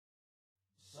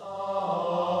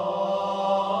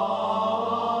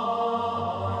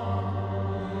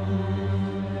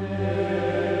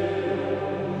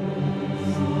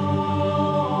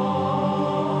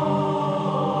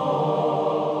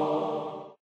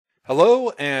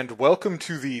and welcome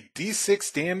to the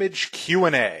D6Damage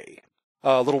Q&A.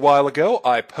 A little while ago,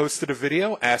 I posted a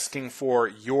video asking for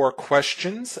your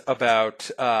questions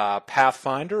about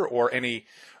Pathfinder or any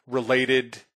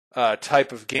related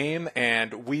type of game,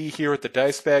 and we here at the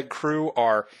Dice Bag crew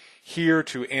are here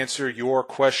to answer your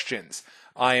questions.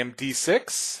 I am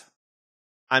D6.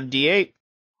 I'm D8.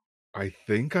 I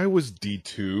think I was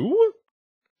D2?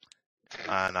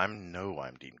 And I'm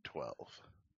D12.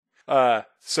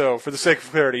 So, for the sake of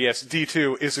clarity, yes,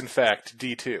 D2 is in fact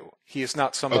D2. He is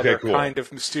not some other cool. kind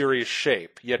of mysterious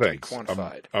shape yet Thanks. to be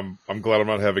quantified. I'm glad I'm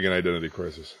not having an identity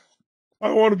crisis.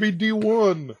 I want to be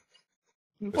D1.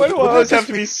 Why do I always have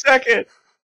to be second?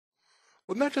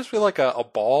 Wouldn't that just be like a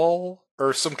ball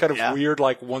or some kind of weird,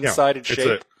 like one-sided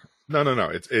shape?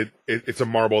 No. It's a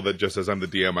marble that just says I'm the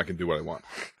DM. I can do what I want.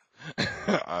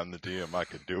 I'm the DM. I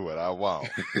can do what I want.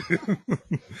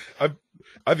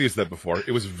 I've used that before.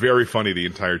 It was very funny the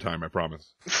entire time. I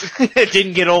promise. It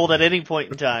didn't get old at any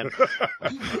point in time.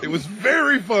 It was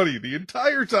very funny the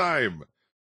entire time.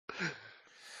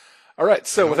 All right.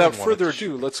 So, without further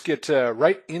ado, let's get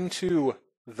right into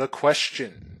the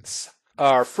questions.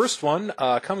 Our first one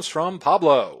comes from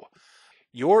Pablo.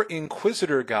 Your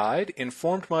Inquisitor guide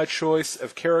informed my choice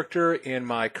of character in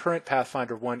my current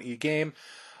Pathfinder 1E game,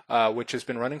 which has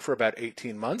been running for about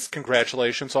 18 months.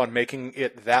 Congratulations on making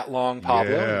it that long,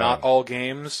 Pablo. Yeah. Not all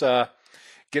games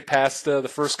get past the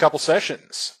first couple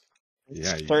sessions.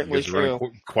 Yeah, Certainly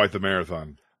true. Quite the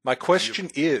marathon. My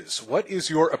question is, what is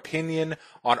your opinion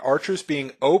on archers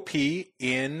being OP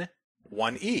in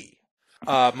 1E?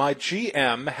 My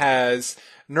GM has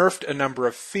nerfed a number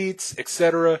of feats,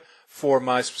 etc., for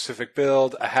my specific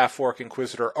build, a half-orc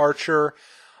Inquisitor archer.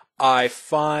 I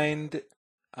find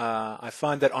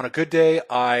that on a good day,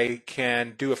 I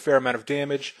can do a fair amount of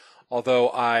damage, although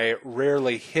I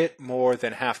rarely hit more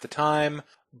than half the time.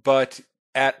 But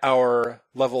at our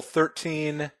level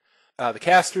 13, the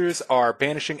casters are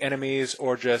banishing enemies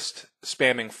or just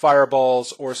spamming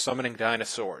fireballs or summoning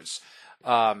dinosaurs.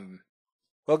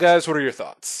 Well, guys, what are your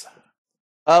thoughts?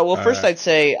 First I'd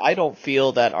say I don't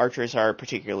feel that archers are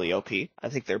particularly OP. I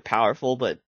think they're powerful,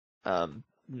 but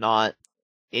not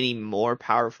any more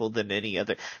powerful than any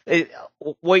other.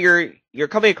 What you're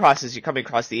coming across is you're coming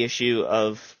across the issue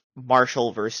of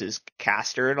martial versus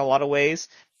caster in a lot of ways,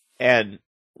 and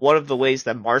one of the ways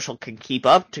that martial can keep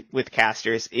up with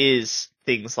casters is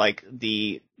things like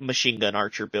the machine gun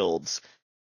archer builds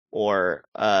or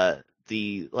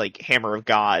the like Hammer of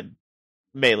God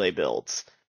melee builds,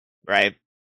 right?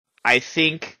 I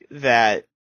think that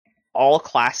all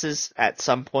classes at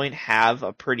some point have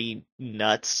a pretty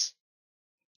nuts,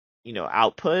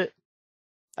 output.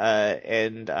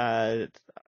 I don't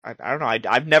know.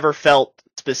 I've never felt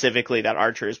specifically that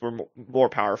archers were more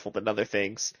powerful than other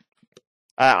things.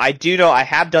 I do know I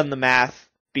have done the math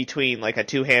between like a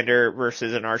two-hander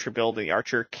versus an archer build, and the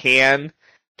archer can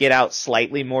get out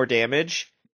slightly more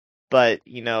damage, but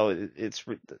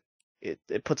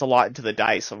it puts a lot into the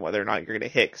dice on whether or not you're going to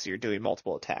hit because you're doing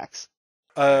multiple attacks.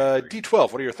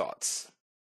 D12, what are your thoughts?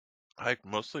 I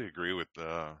mostly agree with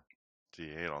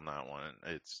D8 on that one.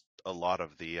 It's a lot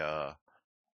of the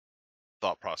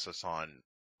thought process on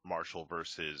martial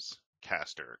versus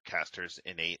caster. Casters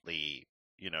innately,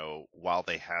 while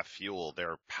they have fuel,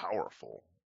 they're powerful,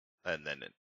 and then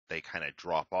they kind of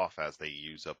drop off as they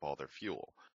use up all their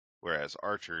fuel. Whereas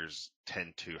archers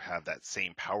tend to have that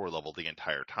same power level the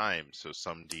entire time, so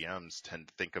some DMs tend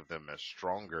to think of them as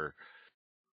stronger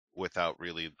without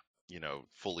really,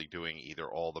 fully doing either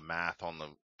all the math on the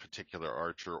particular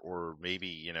archer, or maybe,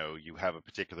 you have a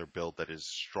particular build that is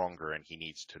stronger and he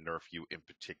needs to nerf you in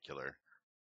particular.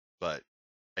 But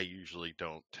I usually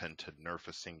don't tend to nerf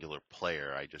a singular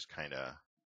player. I just kind of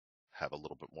have a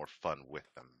little bit more fun with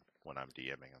them when I'm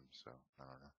DMing them, so I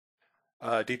don't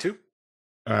know. D2?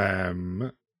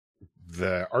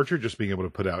 The archer just being able to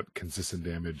put out consistent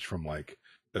damage from like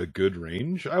a good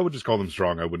range, I would just call them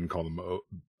strong. I wouldn't call them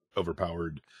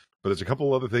overpowered. But there's a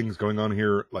couple other things going on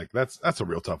here. Like that's a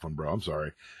real tough one, bro. I'm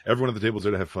sorry. Everyone at the table is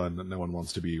there to have fun. No one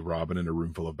wants to be Robin in a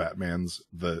room full of Batmans.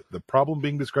 The problem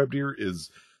being described here is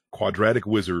quadratic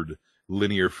wizard,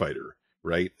 linear fighter,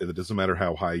 right? It doesn't matter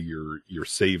how high your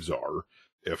saves are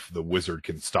if the wizard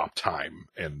can stop time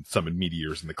and summon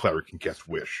meteors and the cleric can cast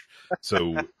wish.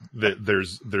 So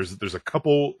there's a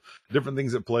couple different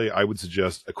things at play. I would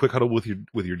suggest a quick huddle with your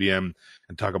DM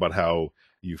and talk about how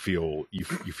you feel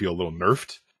a little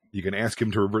nerfed. You can ask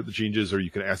him to revert the changes, or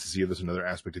you can ask to see if there's another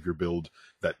aspect of your build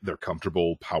that they're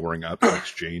comfortable powering up in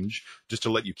exchange, just to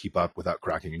let you keep up without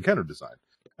cracking encounter design.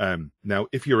 Now,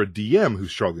 if you're a DM who's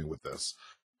struggling with this,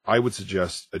 I would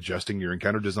suggest adjusting your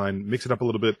encounter design, mix it up a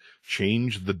little bit,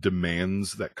 change the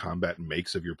demands that combat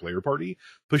makes of your player party,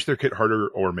 push their kit harder,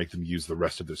 or make them use the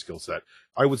rest of their skill set.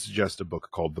 I would suggest a book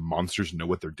called The Monsters Know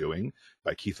What They're Doing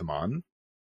by Keith Amon,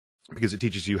 because it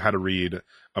teaches you how to read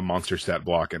a monster stat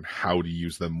block and how to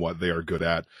use them, what they are good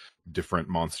at, different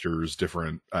monsters,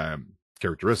 different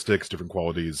characteristics, different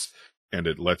qualities, and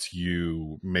it lets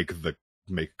you make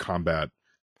combat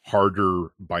harder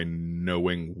by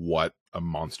knowing what a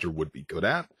monster would be good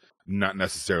at, not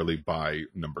necessarily by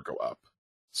number go up.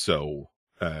 So,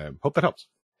 hope that helps.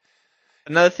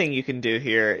 Another thing you can do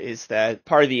here is that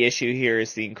part of the issue here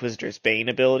is the Inquisitor's Bane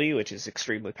ability, which is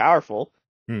extremely powerful,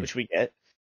 which we get.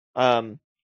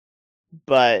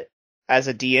 But as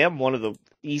a DM, one of the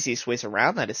easiest ways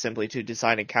around that is simply to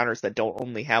design encounters that don't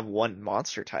only have one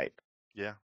monster type.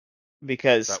 Yeah.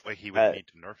 Because that way he would need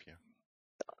to nerf you.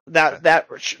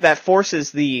 That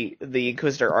forces the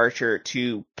Inquisitor Archer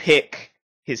to pick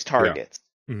his targets.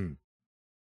 Yeah. Mm-hmm.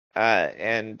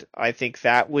 And I think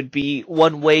that would be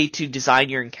one way to design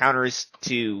your encounters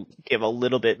to give a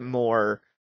little bit more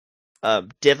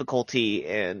difficulty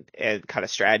and kind of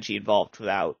strategy involved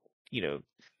without,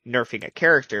 nerfing a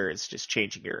character. It's just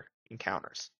changing your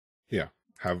encounters. Yeah.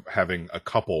 Having a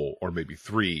couple or maybe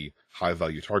 3 high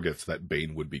value targets that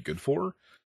Bane would be good for,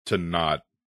 to not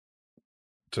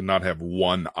have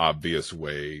one obvious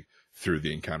way through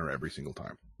the encounter every single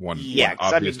time. One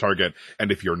obvious target,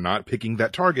 and if you're not picking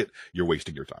that target, you're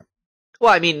wasting your time.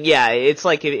 Well, I mean, yeah, it's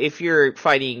like if you're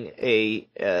fighting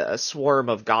a swarm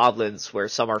of goblins where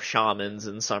some are shamans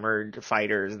and some are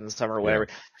fighters and some are whatever.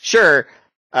 Yeah. Sure,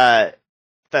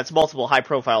 that's multiple high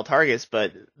profile targets,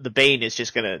 but the Bane is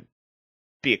just gonna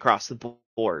be across the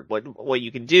board. What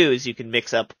you can do is you can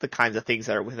mix up the kinds of things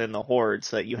that are within the horde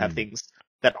so that you have things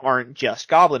that aren't just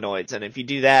goblinoids, and if you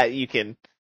do that, you can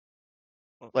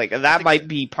that might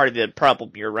be part of the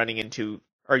problem you're running into,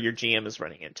 or your GM is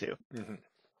running into. Mm-hmm.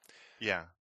 Yeah,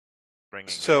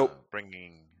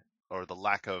 bringing or the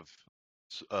lack of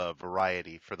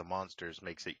variety for the monsters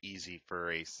makes it easy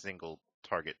for a single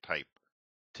target type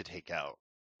to take out,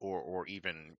 or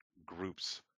even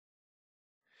groups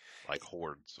like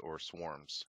hordes or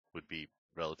swarms would be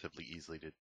relatively easily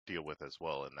to deal with as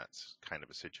well, and that's kind of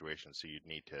a situation. So you'd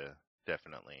need to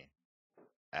definitely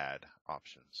add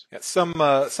options. Yeah,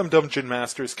 some dungeon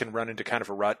masters can run into kind of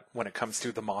a rut when it comes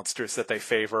to the monsters that they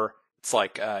favor. It's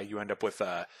like you end up with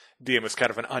a DM who's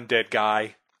kind of an undead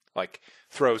guy, like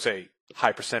throws a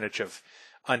high percentage of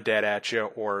undead at you,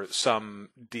 or some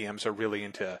DMs are really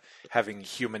into having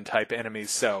human type enemies,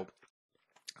 so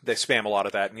they spam a lot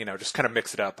of that and, just kind of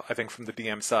mix it up, I think, from the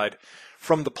DM side.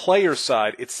 From the player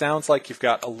side, it sounds like you've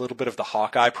got a little bit of the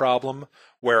Hawkeye problem,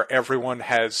 where everyone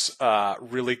has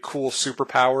really cool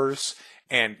superpowers,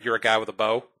 and you're a guy with a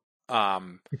bow.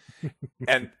 And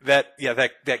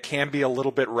that can be a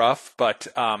little bit rough, but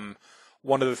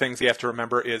one of the things you have to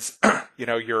remember is,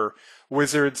 your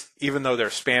wizards, even though they're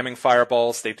spamming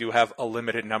fireballs, they do have a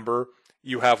limited number.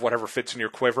 You have whatever fits in your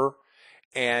quiver,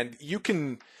 and you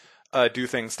can do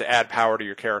things to add power to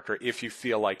your character if you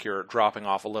feel like you're dropping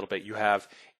off a little bit. You have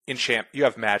you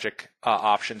have magic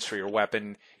options for your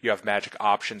weapon. You have magic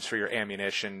options for your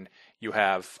ammunition. You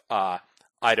have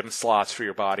item slots for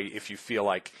your body if you feel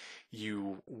like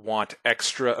you want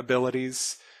extra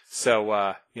abilities.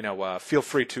 So feel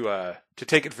free to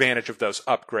take advantage of those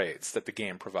upgrades that the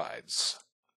game provides.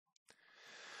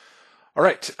 All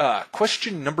right,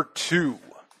 question number 2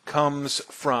 comes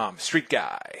from Street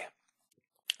Guy.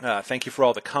 Thank you for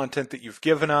all the content that you've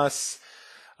given us.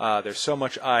 There's so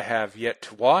much I have yet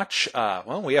to watch.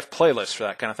 We have playlists for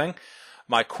that kind of thing.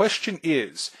 My question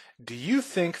is, do you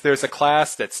think there's a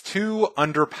class that's too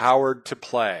underpowered to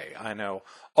play? I know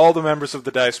all the members of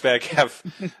the Dice Bag have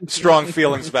strong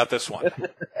feelings about this one.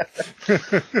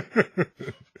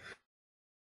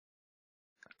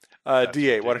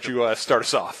 D8, why don't you start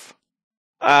us off?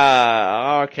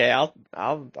 Okay,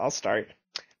 I'll start.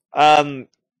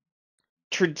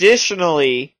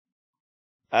 Traditionally,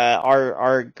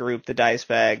 our group, the Dice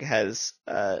Bag, has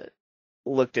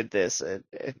looked at this.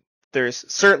 There's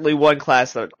certainly one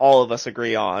class that all of us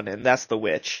agree on, and that's the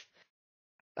Witch.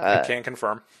 I can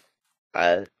confirm.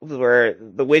 Where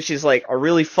the Witch is like a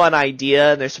really fun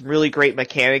idea, and there's some really great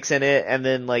mechanics in it, and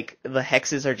then like the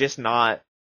hexes are just not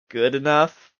good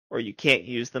enough, or you can't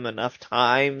use them enough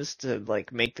times to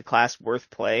like make the class worth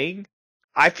playing.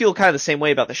 I feel kind of the same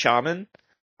way about the Shaman.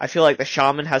 I feel like the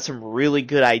Shaman has some really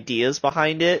good ideas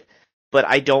behind it, but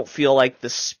I don't feel like the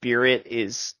Spirit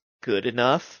is good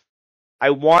enough. I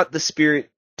want the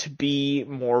Spirit to be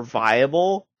more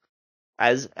viable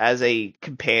as a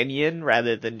companion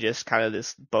rather than just kind of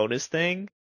this bonus thing.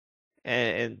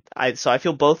 and I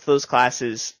feel both those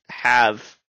classes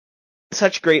have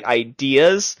such great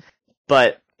ideas,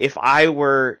 but if I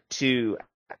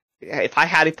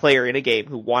had a player in a game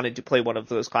who wanted to play one of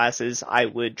those classes, I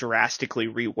would drastically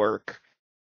rework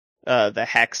the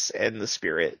Hex and the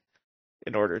Spirit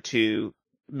in order to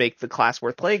make the class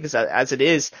worth playing, because as it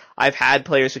is, I've had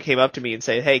players who came up to me and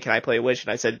say, hey, can I play a witch?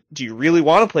 And I said, do you really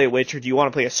want to play a witch, or do you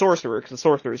want to play a sorcerer? Because the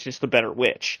sorcerer is just the better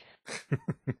witch.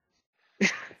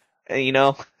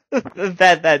 And,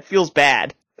 that feels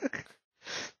bad.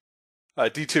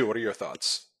 D2, what are your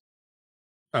thoughts?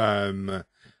 I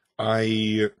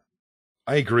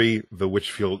agree. The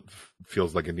witch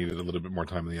feels like it needed a little bit more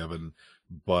time in the oven,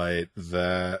 but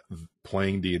the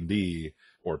playing D&D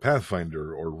or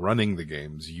Pathfinder or running the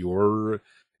games,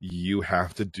 you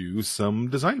have to do some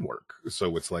design work.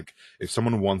 So it's like, if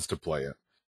someone wants to play it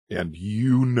and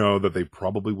that they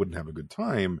probably wouldn't have a good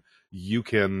time, you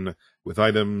can, with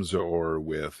items or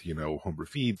with, homebrew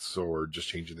feats or just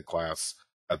changing the class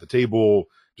at the table,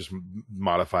 just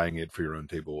modifying it for your own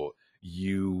table,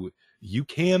 you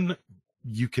can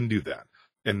do that.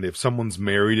 And if someone's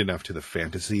married enough to the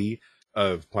fantasy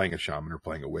of playing a shaman or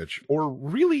playing a witch, or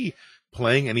really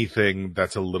playing anything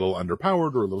that's a little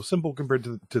underpowered or a little simple compared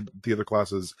to the other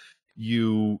classes,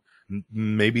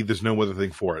 maybe there's no other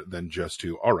thing for it than just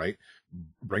to, all right,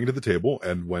 bring it to the table.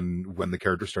 And when the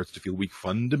character starts to feel weak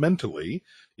fundamentally,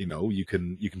 you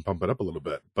can pump it up a little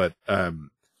bit. But I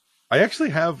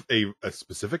actually have a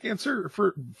specific answer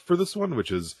for this one,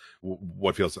 which is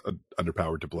what feels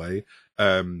underpowered to play.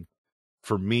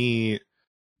 For me,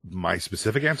 my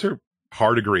specific answer,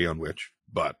 hard agree on which,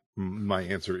 but my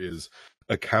answer is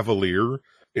a cavalier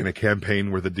in a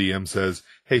campaign where the DM says,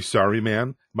 hey, sorry,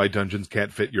 man, my dungeons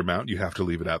can't fit your mount. You have to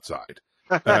leave it outside.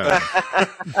 Yeah,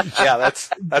 that's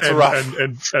rough.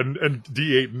 And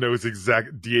D8 knows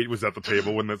D8 was at the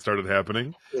table when that started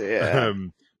happening. Yeah.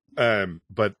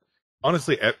 But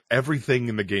honestly, everything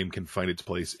in the game can find its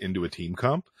place into a team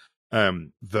comp.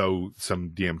 Though some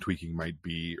DM tweaking might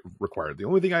be required. The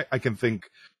only thing I can think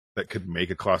that could make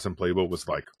a class unplayable was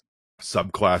like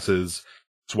subclasses,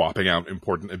 swapping out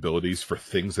important abilities for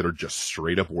things that are just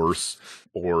straight up worse,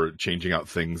 or changing out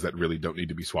things that really don't need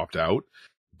to be swapped out.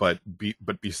 But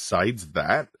besides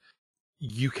that,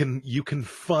 you can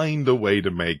find a way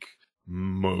to make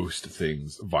most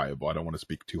things viable. I don't want to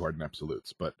speak too hard in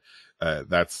absolutes, but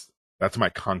that's my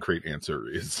concrete answer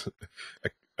is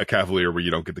a cavalier where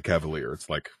you don't get the cavalier. It's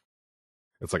like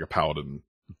a paladin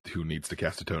who needs to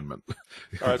cast atonement.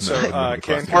 All right, so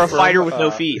or a fighter with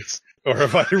no feats. Or a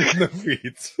fighter with no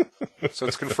feats. So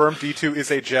it's confirmed D2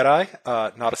 is a Jedi,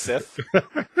 not a Sith.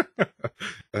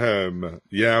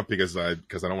 Yeah, because I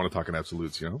don't want to talk in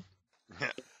absolutes,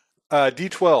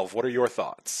 D12, what are your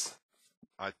thoughts?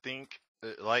 I think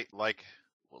like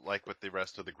with the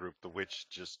rest of the group, the witch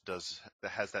just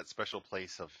has that special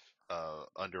place of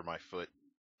under my foot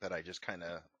that I just kind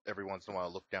of every once in a while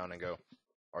look down and go,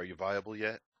 are you viable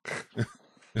yet?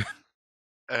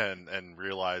 and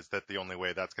realize that the only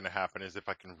way that's going to happen is if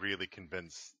I can really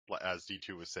convince, as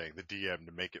D2 was saying, the DM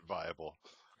to make it viable,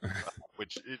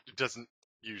 which it doesn't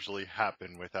usually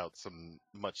happen without some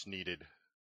much needed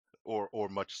or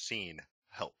much seen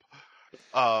help.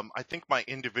 I think my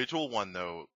individual one,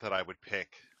 though, that I would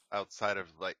pick outside of,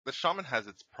 like, the shaman has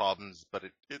its problems, but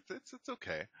it's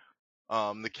okay.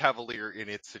 The cavalier in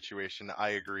its situation, I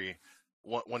agree.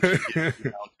 Once you get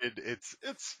mounted, it's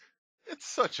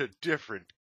such a different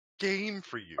game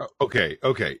for you. Okay.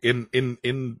 In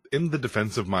the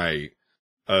defense of my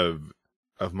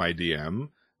DM,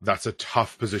 that's a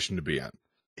tough position to be in.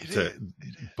 It is.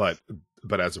 But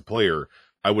as a player,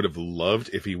 I would have loved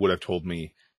if he would have told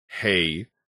me, hey,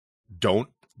 don't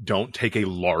take a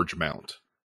large mount,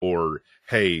 or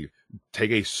hey,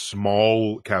 take a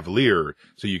small cavalier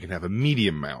so you can have a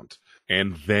medium mount,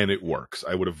 and then it works.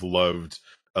 I would have loved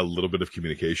a little bit of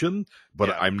communication, but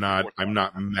yeah, I'm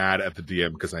not mad at the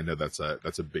DM because I know that's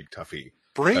a big toughie.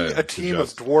 Bring a team of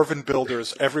dwarven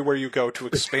builders everywhere you go to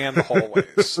expand the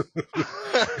hallways.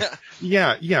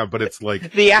 Yeah, but it's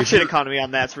like the action economy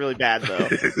on that's really bad, though.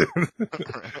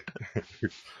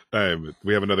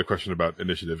 We have another question about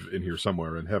initiative in here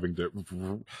somewhere, and having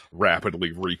to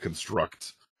rapidly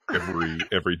reconstruct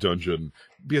every dungeon,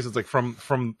 because it's like from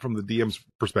the DM's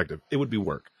perspective, it would be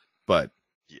work, but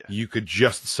yeah, you could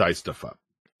just size stuff up,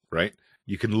 right?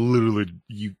 You can literally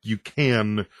you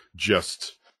can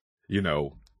just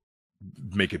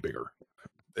make it bigger.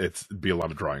 It'd be a lot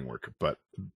of drawing work, but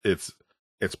it's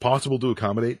possible to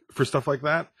accommodate for stuff like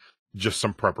that. Just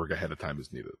some prep work ahead of time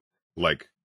is needed. Like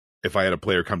if I had a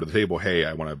player come to the table, hey,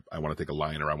 I want to take a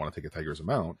lion or I want to take a tiger as a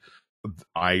mount,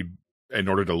 I in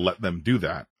order to let them do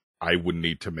that, I would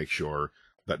need to make sure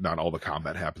that not all the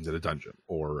combat happens in a dungeon,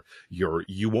 or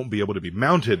you won't be able to be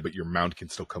mounted, but your mount can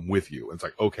still come with you. And it's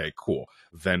like, okay, cool.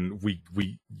 Then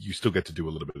you still get to do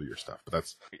a little bit of your stuff, but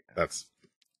that's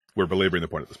we're belaboring the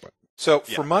point at this point. So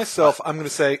for myself, I'm going to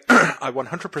say I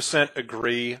 100%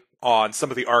 agree on some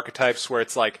of the archetypes where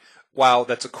it's like, wow,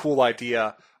 that's a cool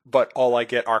idea, but all I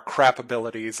get are crap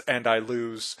abilities, and I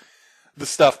lose the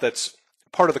stuff that's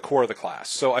part of the core of the class.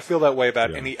 So I feel that way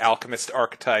about any alchemist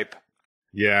archetype.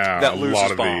 Yeah, that a loses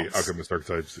lot of bombs. the alchemist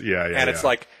archetypes. Yeah. And it's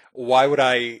like, why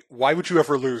would you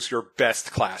ever lose your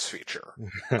best class feature?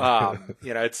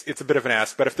 It's a bit of an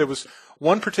ask. But if there was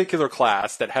one particular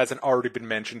class that hasn't already been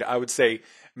mentioned, I would say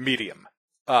medium.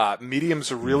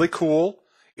 Medium's really cool.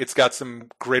 It's got some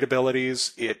great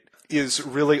abilities. It is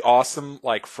really awesome,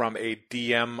 like from a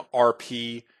DM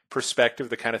RP perspective,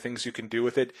 the kind of things you can do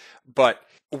with it. But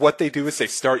what they do is they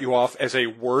start you off as a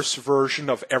worse version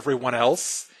of everyone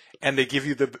else, and they give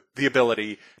you the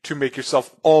ability to make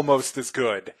yourself almost as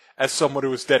good as someone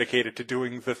who is dedicated to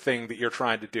doing the thing that you're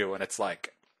trying to do. And it's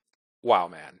like, wow,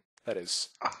 man, that is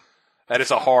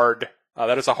a hard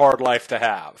life to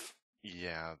have.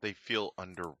 Yeah, they feel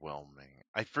underwhelming.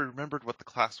 I remembered what the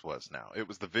class was now. It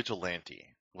was the Vigilante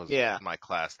was my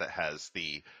class that has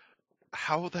the,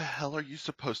 how the hell are you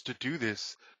supposed to do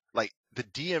this? Like, the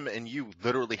DM and you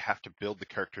literally have to build the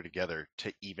character together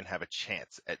to even have a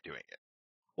chance at doing it.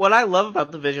 What I love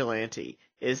about the Vigilante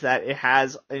is that it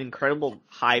has an incredible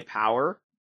high power,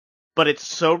 but it's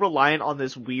so reliant on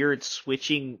this weird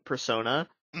switching persona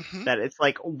that it's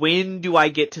like, when do I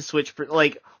get to switch?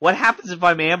 Like, what happens if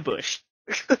I'm ambushed?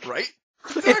 Right?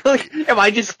 Like, am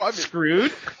I just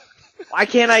screwed? Why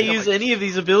can't I use any of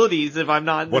these abilities if I'm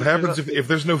not? What happens if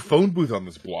there's no phone booth on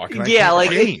this block? And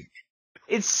it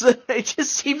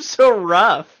just seems so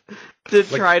rough to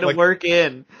try to work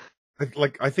in.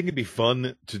 Like, I think it'd be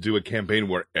fun to do a campaign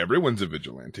where everyone's a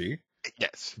vigilante.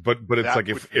 Yes. But it's that like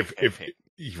if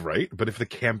right? But if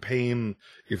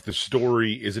the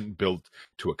story isn't built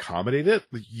to accommodate it,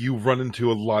 you run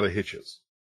into a lot of hitches.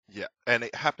 Yeah, and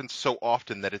it happens so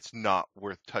often that it's not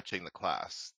worth touching the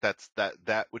class.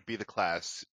 That would be the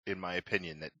class, in my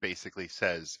opinion, that basically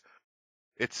says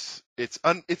it's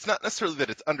not necessarily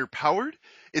that it's underpowered,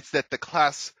 it's that the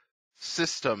class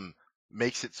system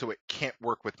makes it so it can't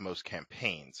work with most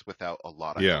campaigns without a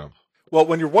lot of help. Well,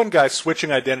 when you're one guy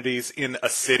switching identities in a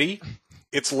city,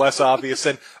 it's less obvious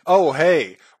than, oh,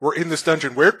 hey, we're in this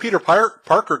dungeon. Where'd Peter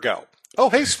Parker go? Oh,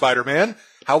 hey, Spider-Man.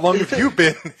 How long have you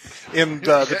been in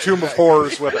the Tomb of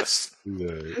Horrors with us?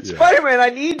 Spider-Man,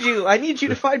 I need you. I need you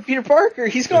to find Peter Parker.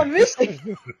 He's gone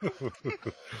missing.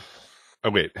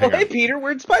 Oh, wait. Hang on. Hey, Peter,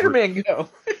 where'd Spider-Man go?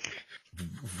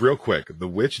 Real quick, the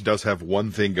witch does have one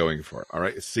thing going for it, all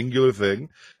right? A singular thing,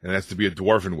 and it has to be a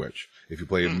dwarven witch. If you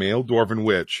play a male dwarven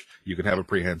witch, you can have a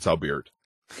prehensile beard.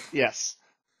 Yes.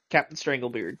 Captain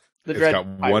Stranglebeard.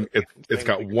 It's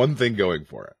got one thing going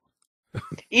for it.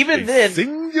 Even then,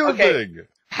 singular thing.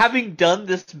 Having done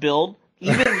this build,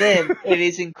 even then, it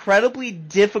is incredibly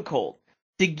difficult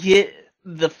to get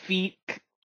the feet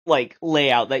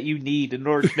layout that you need in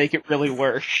order to make it really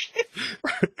work.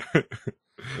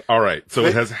 All right, so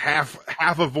it has half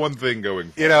of one thing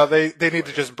going for it. They need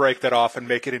to just break that off and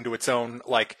make it into its own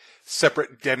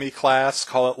separate demi-class.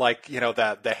 Call it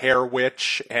the hair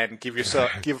witch, and give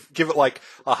it like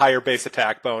a higher base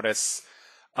attack bonus.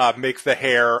 Make the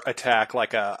hair attack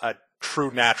like a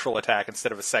true natural attack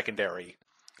instead of a secondary,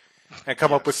 and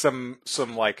come up with some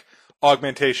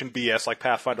augmentation BS like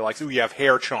Pathfinder, you have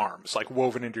hair charms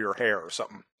woven into your hair or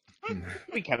something. That'd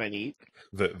be kind of neat.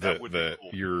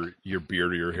 Your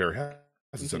beard or your hair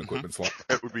has its own equipment slot.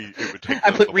 It would take. I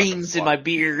put rings in my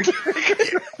beard.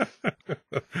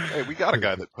 Hey, we got a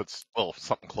guy that puts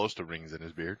something close to rings in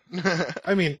his beard.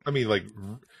 I mean,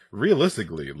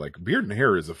 realistically, beard and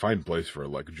hair is a fine place for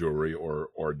jewelry or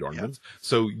adornments. Yeah.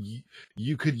 So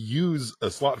you could use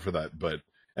a slot for that, but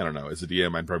I don't know. As a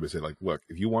DM, I'd probably say, look,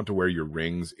 if you want to wear your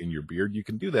rings in your beard, you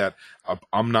can do that.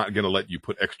 I'm not going to let you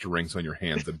put extra rings on your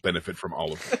hands that benefit from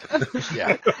all of it.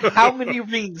 Yeah. How many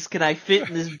rings can I fit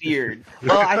in this beard?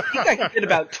 Well, I think I can fit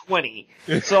about 20.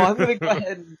 So I'm going to go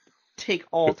ahead and take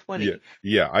all 20.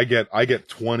 Yeah. I get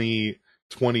 20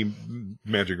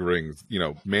 magic rings.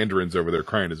 Mandarin's over there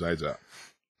crying his eyes out.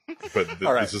 But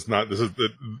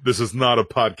this is not a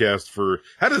podcast for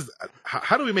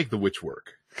how do we make the witch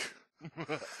work?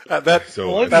 We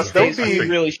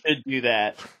really should do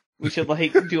that. We should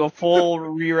do a full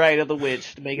rewrite of the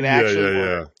witch to make it actually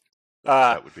work.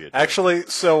 That would be actually.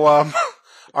 So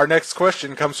our next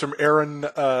question comes from Aaron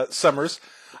Summers.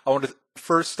 I wanted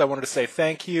to say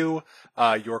thank you.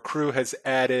 Your crew has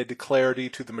added clarity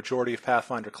to the majority of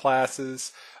Pathfinder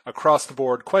classes across the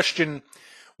board. Question: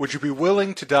 would you be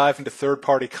willing to dive into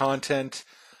third-party content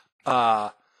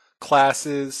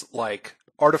classes like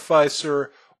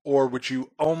Artificer, or would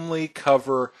you only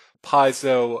cover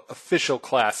Paizo official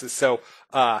classes? So,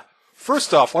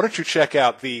 first off, why don't you check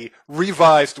out the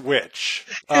revised Witch,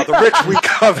 the Rich We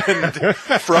Covened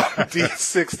from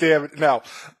D6 Damage. Now,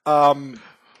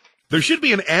 there should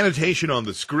be an annotation on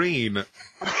the screen.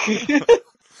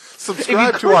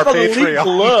 Subscribe to our Patreon.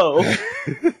 Below.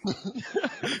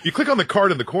 You click on the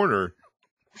card in the corner.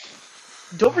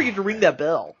 Don't forget to ring that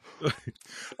bell.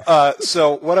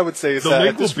 So what I would say is the that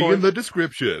link at will this be point, in the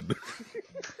description.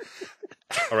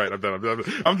 All right, I'm done.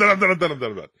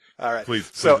 all right. Please,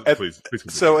 So please.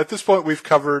 So at this point, we've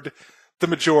covered the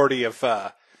majority of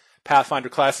Pathfinder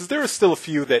classes. There are still a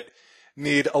few that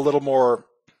need a little more,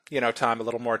 time, a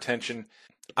little more attention.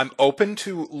 I'm open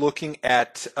to looking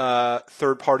at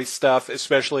third-party stuff,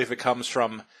 especially if it comes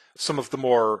from some of the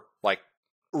more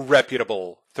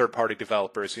reputable third-party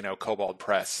developers. Kobold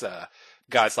Press,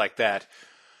 guys like that,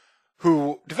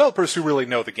 developers who really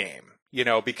know the game.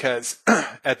 Because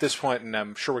at this point, and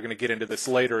I'm sure we're going to get into this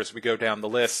later as we go down the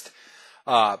list,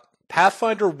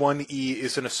 Pathfinder 1E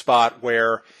is in a spot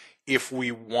where if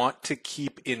we want to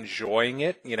keep enjoying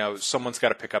it, someone's got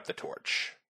to pick up the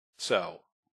torch. So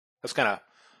that's kind of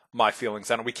my feelings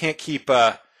on it. We can't keep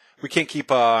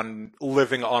on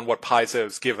living on what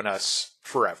Paizo's given us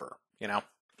forever.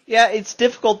 Yeah, it's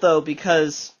difficult though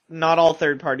because not all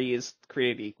third party is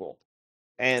created equal.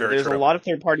 And Very there's true. a lot of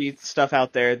third-party stuff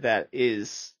out there that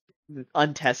is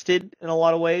untested in a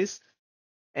lot of ways.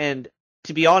 And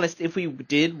to be honest, if we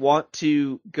did want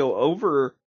to go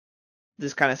over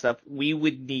this kind of stuff, we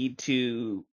would need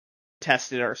to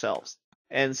test it ourselves.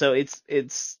 And so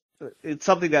it's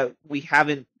something that we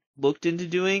haven't looked into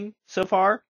doing so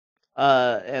far,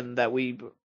 and that we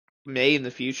may in the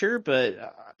future. But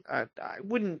I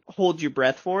wouldn't hold your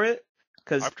breath for it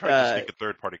because I've tried to sneak a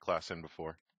third-party class in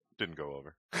before. Didn't go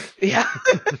over. Yeah,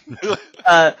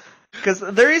 because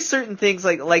there is certain things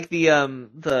like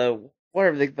the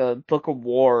Book of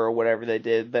War or whatever they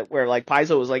did where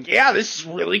Paizo was like, yeah, this is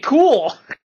really cool,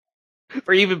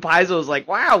 or even Paizo was like,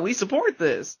 wow, we support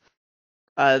this.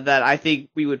 That I think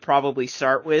we would probably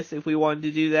start with if we wanted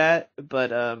to do that,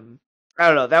 but I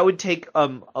don't know. That would take a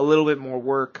little bit more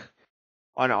work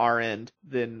on our end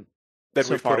than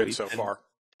we've put in so far.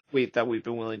 That we've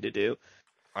been willing to do.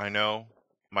 I know.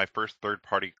 My first third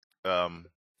party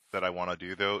that I want to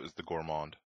do though is the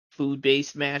Gourmand.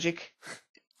 Food-based magic.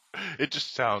 It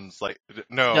just sounds like It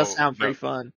does sound pretty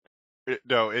fun.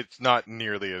 No, it's not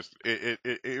nearly as.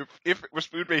 If it was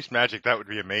food-based magic, that would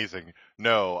be amazing.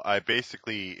 No,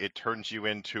 it turns you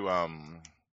into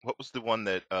what was the one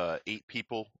that ate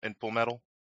people in Full Metal?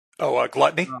 Oh,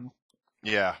 Gluttony.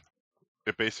 Yeah,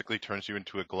 it basically turns you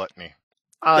into a gluttony.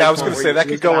 I was going to say that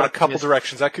could go in a couple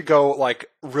directions. That could go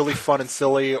really fun and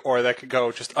silly, or that could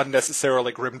go just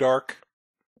unnecessarily grimdark.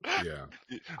 Yeah,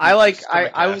 I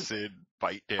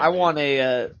want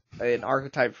an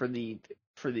archetype for the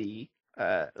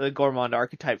Gourmand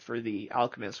archetype for the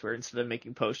alchemist, where instead of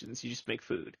making potions, you just make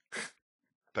food.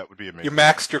 That would be amazing. You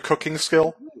maxed your cooking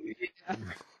skill.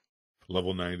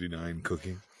 level 99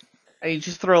 cooking. And you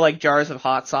just throw jars of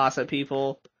hot sauce at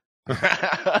people.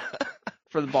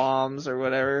 For the bombs or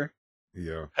whatever.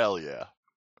 Yeah. Hell yeah.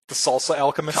 The salsa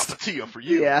alchemist. Tapatio for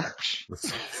you. Yeah. The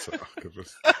salsa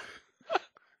alchemist.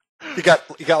 You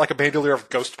got a bandolier of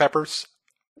ghost peppers.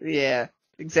 Yeah,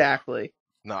 exactly.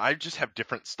 No, I just have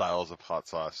different styles of hot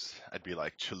sauce. I'd be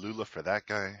like Cholula for that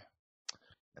guy,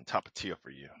 and Tapatio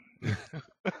for you.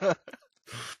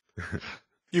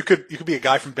 You could be a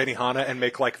guy from Benihana and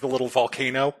make the little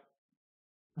volcano.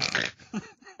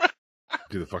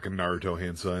 Do the fucking Naruto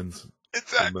hand signs.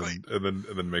 Exactly. And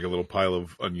then make a little pile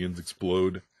of onions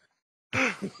explode.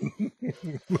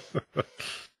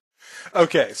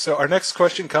 Okay, so our next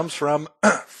question comes from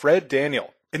Fred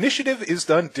Daniel. Initiative is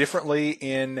done differently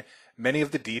in many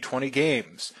of the D20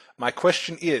 games. My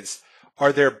question is,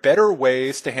 are there better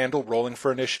ways to handle rolling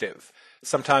for initiative?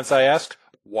 Sometimes I ask,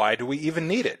 why do we even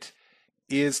need it?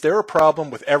 Is there a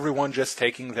problem with everyone just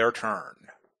taking their turn?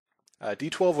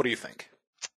 D12, what do you think?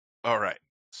 All right.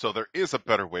 So there is a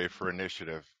better way for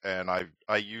initiative, and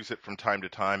I use it from time to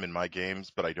time in my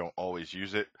games, but I don't always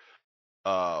use it.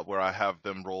 Where I have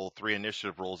them roll 3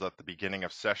 initiative rolls at the beginning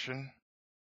of session,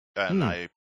 and I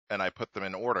put them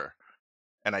in order,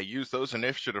 and I use those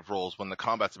initiative rolls when the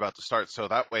combat's about to start. So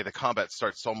that way the combat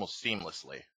starts almost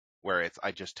seamlessly, where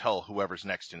I just tell whoever's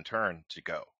next in turn to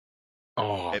go.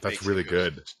 Oh, that's really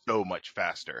good. So much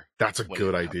faster. That's a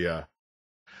good idea.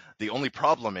 The only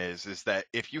problem is that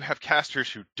if you have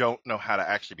casters who don't know how to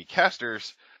actually be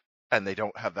casters, and they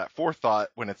don't have that forethought,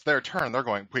 when it's their turn, they're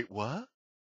going, wait, what?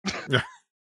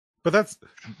 But that's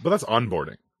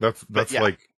onboarding. That's yeah.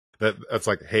 like that's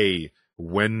like, hey,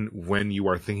 when you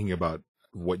are thinking about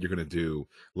what you're gonna do,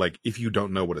 like if you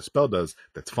don't know what a spell does,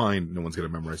 that's fine. No one's gonna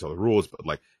memorize all the rules, but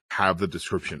like have the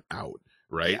description out,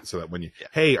 right? Yeah. So that when you, Yeah.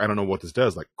 hey, I don't know what this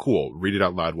does, like cool, read it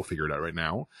out loud. We'll figure it out right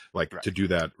now. Like Right. to do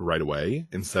that right away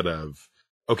instead of,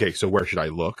 okay, so where should I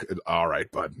look? All right,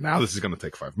 but now this is gonna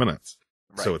take 5 minutes.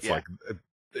 Right. So it's yeah. like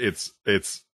it's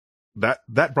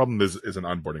that problem is an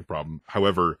onboarding problem.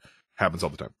 However, happens all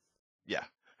the time. Yeah.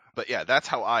 But yeah, that's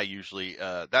how I usually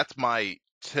that's my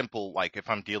simple, like if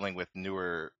I'm dealing with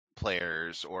newer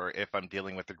players or if I'm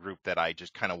dealing with a group that I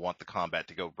just kind of want the combat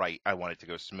to go right, I want it to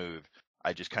go smooth.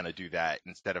 I just kind of do that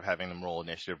instead of having them roll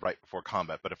initiative right before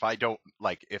combat. But if I don't,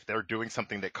 like if they're doing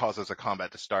something that causes a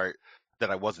combat to start that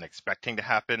I wasn't expecting to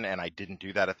happen and I didn't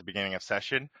do that at the beginning of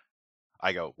session,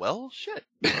 I go, well, shit,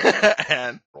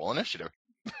 and roll initiative.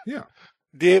 Yeah.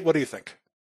 D, what do you think?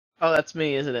 Oh, that's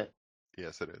me, isn't it?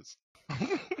 Yes, it is.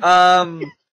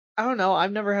 I don't know.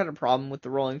 I've never had a problem with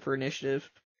the rolling for initiative.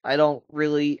 I don't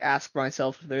really ask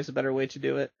myself if there's a better way to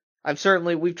do it.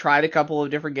 We've tried a couple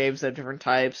of different games that have different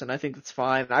types, and I think it's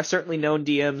fine. I've certainly known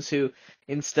DMs who,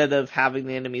 instead of having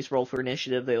the enemies roll for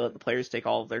initiative, they let the players take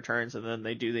all of their turns, and then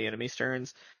they do the enemies'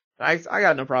 turns. I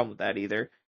got no problem with that either.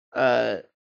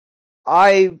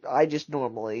 I just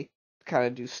normally kind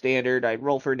of do standard. I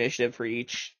roll for initiative for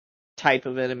each type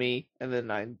of enemy, and then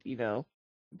it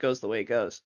goes the way it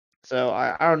goes. So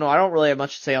I don't know. I don't really have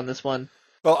much to say on this one.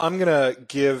 Well, I'm going to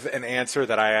give an answer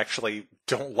that I actually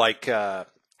don't like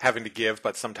having to give,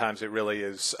 but sometimes it really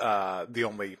is the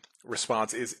only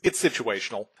response is it's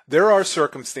situational. There are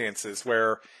circumstances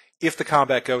where if the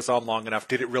combat goes on long enough,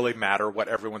 did it really matter what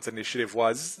everyone's initiative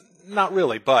was? Not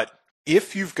really, but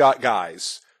if you've got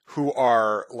guys who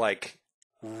are like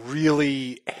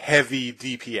really heavy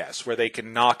DPS where they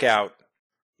can knock out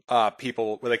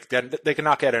people, where they can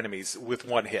knock out enemies with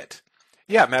one hit.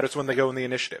 Yeah, it matters when they go in the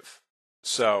initiative.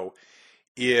 So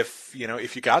if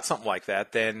you got something like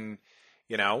that, then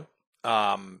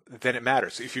then it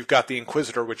matters. If you've got the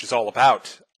Inquisitor, which is all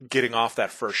about getting off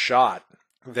that first shot,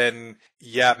 then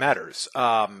yeah, it matters.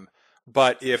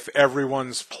 But if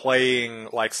everyone's playing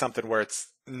like something where it's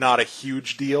not a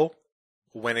huge deal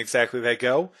when exactly they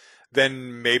go,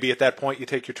 then maybe at that point you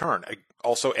take your turn.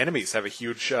 Also, enemies have a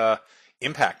huge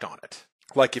impact on it.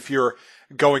 Like if you're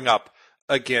going up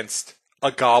against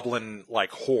a goblin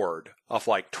like horde of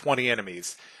like 20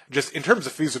 enemies, just in terms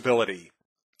of feasibility,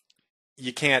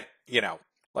 you can't,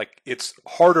 like it's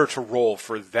harder to roll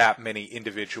for that many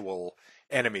individual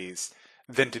enemies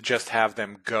than to just have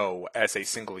them go as a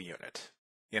single unit,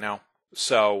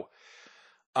 So,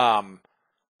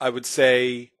 I would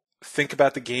say think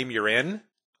about the game you're in,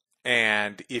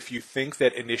 and if you think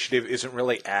that initiative isn't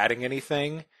really adding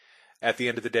anything, at the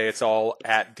end of the day, it's all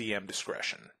at DM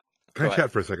discretion. Can I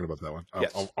chat for a second about that one?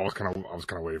 Yes. I was kind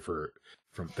of waiting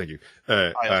from. Thank you.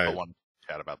 I also want to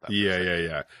chat about that.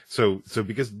 Yeah. So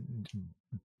because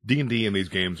D&D in these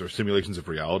games are simulations of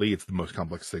reality, it's the most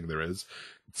complex thing there is.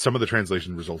 Some of the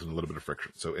translation results in a little bit of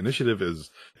friction. So initiative is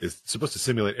supposed to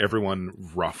simulate everyone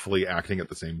roughly acting at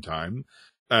the same time.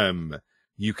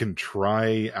 You can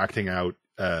try acting out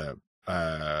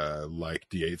like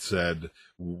D8 said,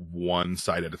 one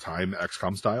side at a time,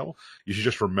 XCOM style. You should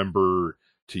just remember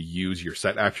to use your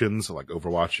set actions, like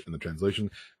Overwatch in the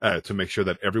translation, to make sure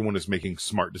that everyone is making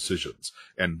smart decisions.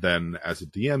 And then as a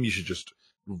DM, you should just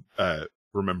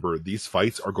remember these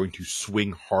fights are going to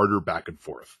swing harder back and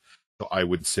forth. So I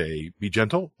would say be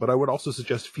gentle, but I would also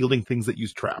suggest fielding things that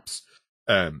use traps.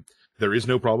 There is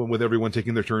no problem with everyone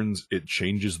taking their turns. It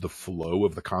changes the flow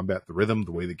of the combat, the rhythm,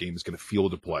 the way the game is going to feel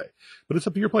to play. But it's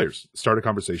up to your players. Start a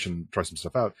conversation, try some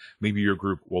stuff out. Maybe your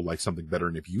group will like something better.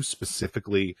 And if you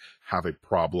specifically have a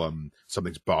problem,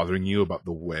 something's bothering you about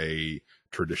the way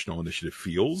traditional initiative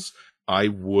feels, I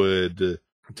would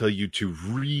tell you to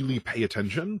really pay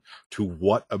attention to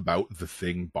what about the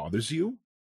thing bothers you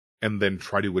and then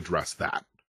try to address that.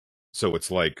 So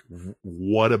it's like,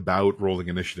 what about rolling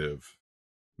initiative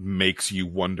makes you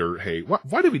wonder, hey,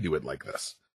 why do we do it like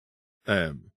this?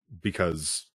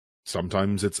 Because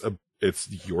sometimes it's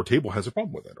your table has a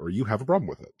problem with it, or you have a problem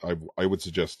with it. I would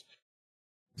suggest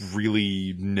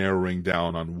really narrowing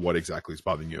down on what exactly is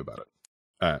bothering you about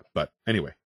it. But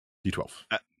anyway, D12.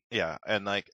 Yeah, and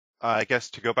like I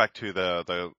guess to go back to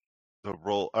the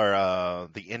role or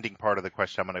the ending part of the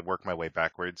question, I'm going to work my way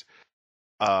backwards.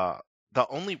 the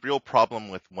only real problem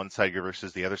with one side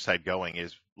versus the other side going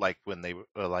is like when they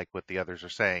like what the others are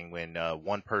saying, when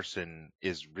one person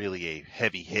is really a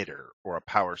heavy hitter or a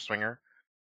power swinger,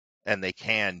 and they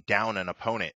can down an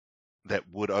opponent that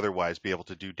would otherwise be able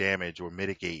to do damage or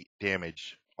mitigate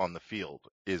damage on the field,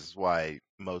 is why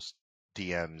most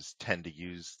DMs tend to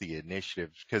use the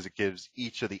initiative, because it gives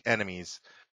each of the enemies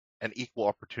an equal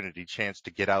opportunity chance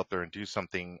to get out there and do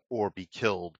something or be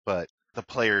killed, but the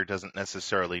player doesn't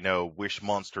necessarily know which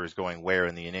monster is going where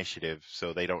in the initiative,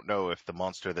 so they don't know if the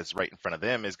monster that's right in front of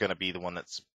them is going to be the one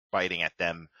that's biting at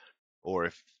them, or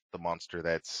if the monster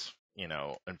that's,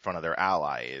 in front of their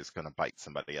ally is going to bite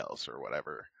somebody else or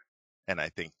whatever. And I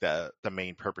think the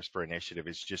main purpose for initiative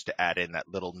is just to add in that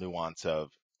little nuance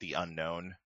of the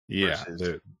unknown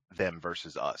versus them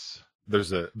versus us.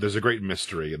 There's a great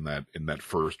mystery in that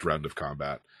first round of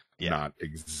combat, not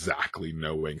exactly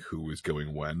knowing who is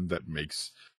going when, that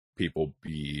makes people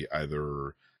be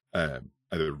either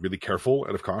really careful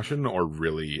out of caution or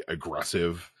really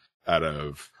aggressive out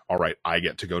of, all right, I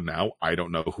get to go now. I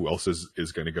don't know who else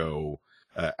is going to go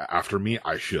after me.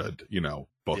 I should,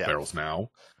 both barrels now.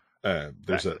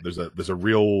 There's a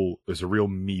real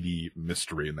meaty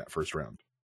mystery in that first round.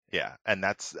 Yeah, and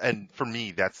for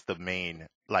me that's the main,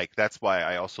 that's why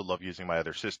I also love using my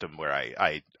other system where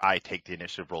I take the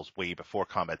initiative rolls way before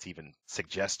combat's even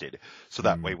suggested, so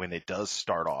that way when it does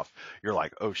start off, you're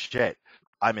like, oh shit,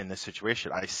 I'm in this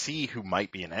situation. I see who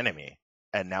might be an enemy,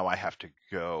 and now I have to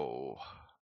go.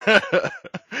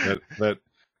 That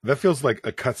feels like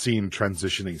a cutscene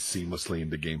transitioning seamlessly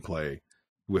into gameplay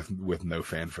with no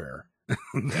fanfare.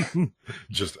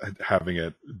 Just having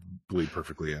it bleed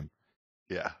perfectly in.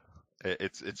 Yeah,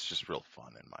 it's just real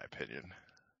fun in my opinion.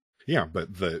 Yeah,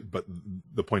 but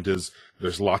the point is,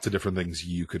 there's lots of different things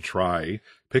you could try.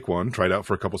 Pick one, try it out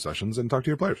for a couple sessions, and talk to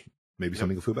your players. Maybe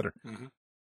something will feel better. Mm-hmm.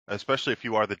 Especially if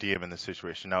you are the DM in this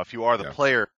situation. Now, if you are the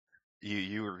player,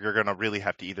 you're going to really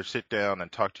have to either sit down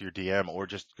and talk to your DM, or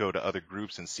just go to other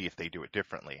groups and see if they do it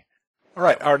differently. All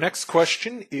right, our next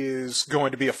question is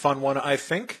going to be a fun one, I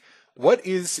think. What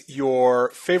is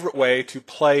your favorite way to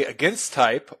play against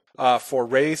type for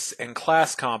race and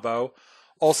class combo?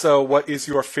 Also, what is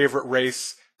your favorite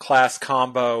race class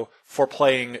combo for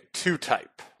playing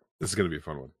 2-type? This is going to be a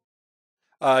fun one.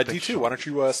 D2, why don't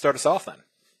you start us off then?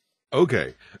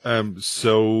 Okay.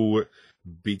 So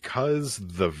because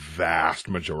the vast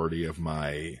majority of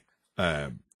my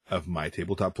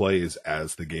tabletop play is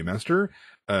as the game master,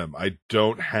 I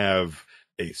don't have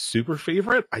a super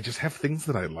favorite. I just have things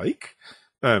that I like.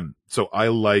 So I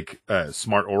like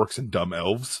smart orcs and dumb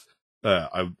elves.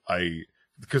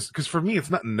 Because for me, it's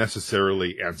not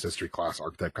necessarily ancestry class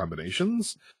archetype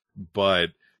combinations, but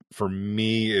for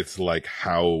me, it's like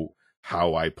how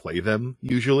I play them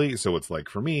usually. So it's like,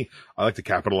 for me, I like to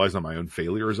capitalize on my own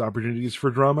failures, opportunities for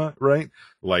drama, right?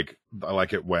 Like, I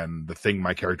like it when the thing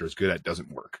my character is good at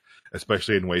doesn't work,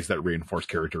 especially in ways that reinforce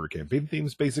character or campaign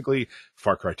themes. Basically,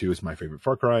 Far Cry 2 is my favorite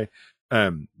Far Cry.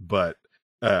 But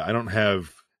I don't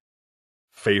have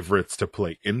favorites to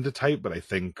play into type, but I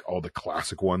think all the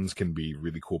classic ones can be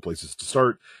really cool places to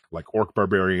start, like Orc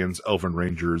Barbarians, Elven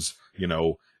Rangers,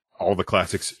 all the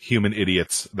classics, Human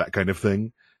Idiots, that kind of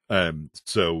thing.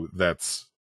 So that's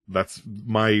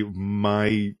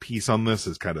my piece on this,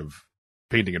 is kind of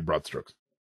painting in broad strokes.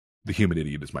 The Human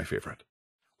Idiot is my favorite.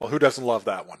 Well, who doesn't love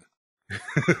that one?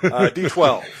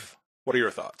 D12, what are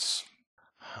your thoughts?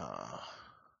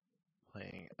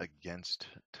 Playing against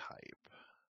type.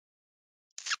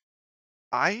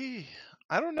 I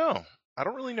don't know. I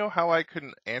don't really know how I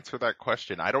can answer that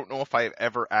question. I don't know if I've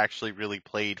ever actually really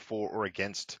played for or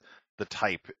against the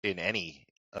type in any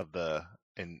of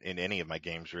any of my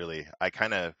games, really. I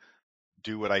kind of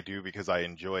do what I do because I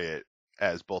enjoy it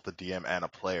as both a DM and a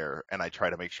player, and I try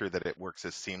to make sure that it works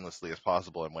as seamlessly as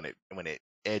possible. And when it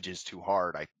edges too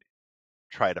hard, I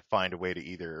try to find a way to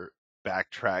either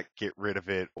backtrack, get rid of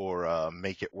it, or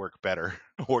make it work better,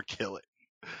 or kill it.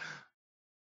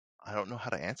 I don't know how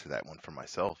to answer that one for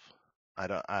myself.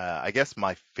 I guess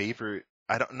my favorite.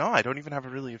 I don't know. I don't even have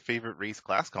a favorite race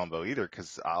class combo either,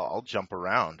 because I'll jump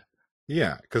around.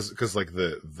 Yeah, because like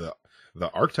the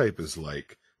archetype is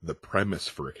like the premise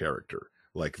for a character.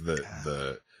 Like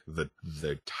the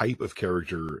type of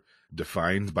character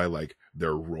defined by like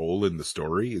their role in the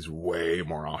story is way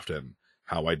more often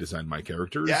how I design my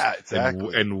characters. Yeah,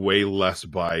 exactly. And way less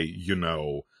by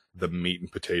the meat and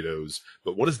potatoes,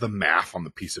 but what does the math on the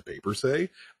piece of paper say?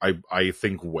 I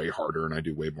think way harder, and I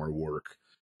do way more work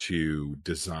to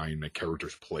design a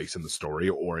character's place in the story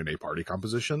or in a party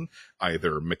composition,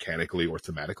 either mechanically or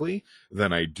thematically,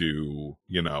 than I do,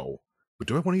 but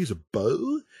do I want to use a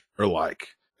bow? Or like,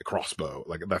 a crossbow.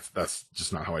 Like that's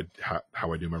just not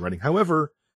how I do my writing.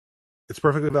 However, it's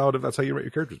perfectly valid if that's how you write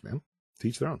your characters, man. To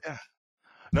each their own. Yeah.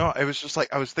 No, it was just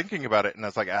like I was thinking about it, and I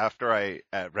was like, after I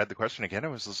read the question again, it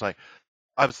was just like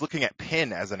I was looking at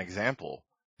Pin as an example,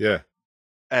 Yeah.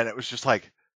 and it was just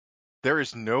like there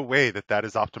is no way that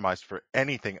is optimized for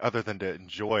anything other than to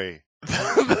enjoy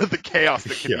the chaos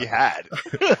that can be had.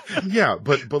 Yeah,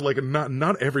 but like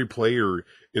not every player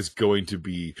is going to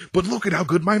be. But look at how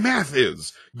good my math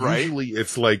is. Right? Usually,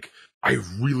 it's like I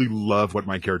really love what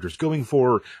my character's going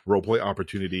for. Roleplay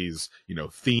opportunities,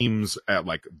 themes at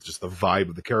like just the vibe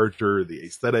of the character, the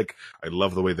aesthetic. I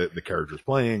love the way that the character's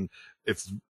playing.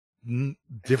 It's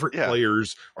different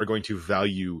players are going to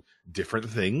value different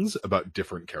things about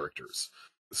different characters.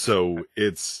 So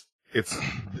this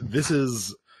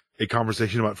is a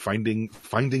conversation about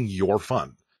finding your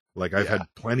fun. Like I've had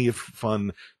plenty of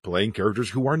fun playing characters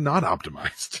who are not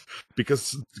optimized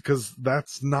because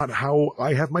that's not how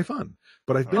I have my fun.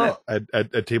 But I've been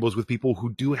at tables with people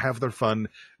who do have their fun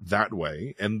that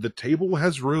way, and the table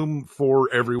has room for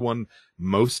everyone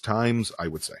most times, I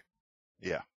would say.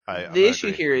 Yeah. The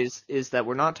issue here is that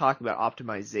we're not talking about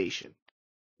optimization.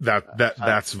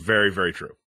 That's very, very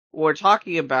true. We're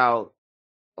talking about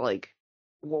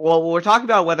we're talking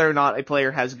about whether or not a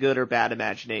player has good or bad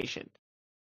imagination.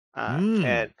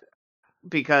 And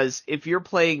because if you're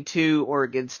playing to or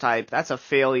against type, that's a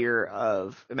failure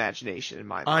of imagination in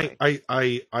my mind.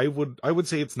 I would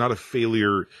say it's not a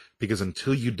failure because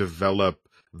until you develop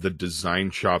the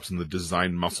design chops and the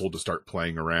design muscle to start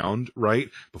playing around, right?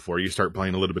 Before you start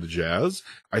playing a little bit of jazz,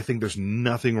 I think there's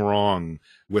nothing wrong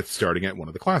with starting at one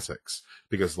of the classics.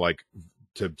 Because like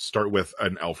to start with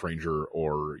an elf ranger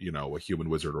or, a human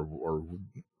wizard or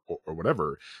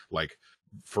whatever, like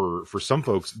for some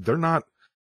folks, they're not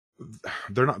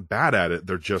bad at it.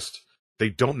 They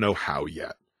don't know how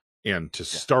yet. And to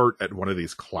start at one of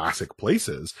these classic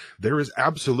places, there is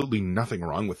absolutely nothing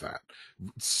wrong with that.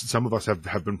 Some of us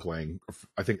have been playing,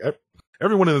 I think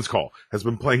everyone in this call has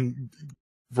been playing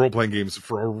role-playing games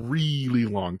for a really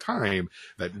long time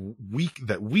that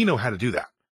we know how to do that.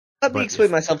 Let me explain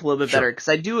myself a little bit better, because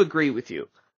I do agree with you.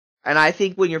 And I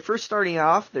think when you're first starting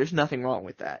off, there's nothing wrong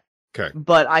with that. Okay.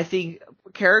 But I think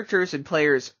characters and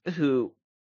players who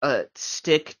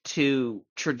stick to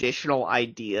traditional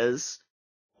ideas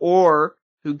or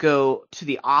who go to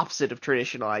the opposite of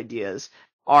traditional ideas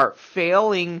are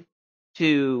failing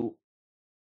to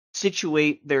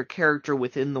situate their character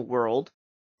within the world,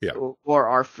 or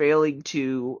are failing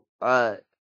to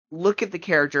look at the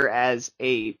character as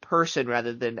a person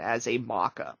rather than as a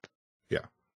mock-up. Yeah.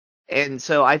 And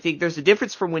so I think there's a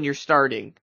difference from when you're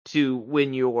starting to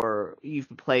when you've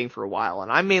been playing for a while.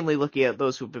 And I'm mainly looking at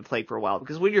those who've been playing for a while,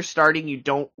 because when you're starting, you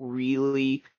don't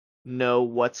really know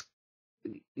what's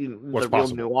the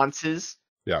real nuances.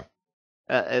 Yeah.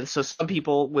 And so some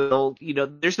people will,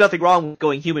 there's nothing wrong with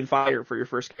going human fighter for your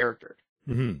first character.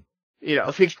 Mm-hmm.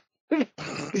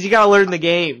 Because you gotta learn the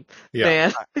game,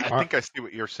 man. I think I see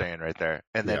what you're saying right there.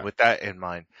 And then with that in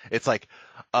mind, it's like,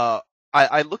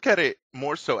 I look at it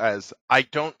more so as I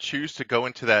don't choose to go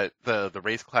into the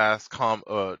race class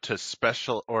to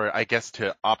special, or I guess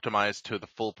to optimize to the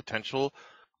full potential,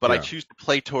 but I choose to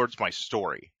play towards my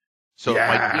story. So if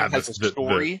my DM has a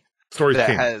story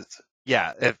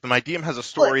if my DM has a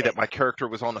story that my character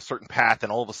was on a certain path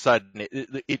and all of a sudden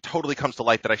it totally comes to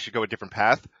light that I should go a different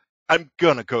path, I'm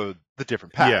gonna go the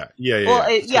different path.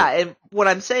 And what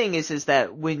I'm saying is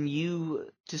that when you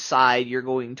decide you're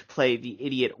going to play the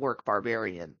idiot orc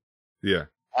barbarian,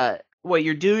 what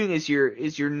you're doing is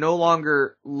you're no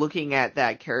longer looking at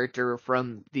that character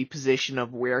from the position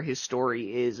of where his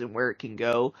story is and where it can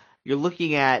go. You're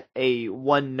looking at a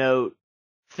one-note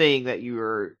thing that you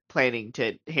were planning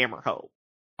to hammer home.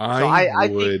 I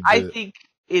think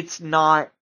it's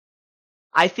not.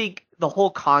 I think the whole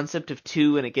concept of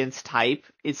to and against type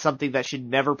is something that should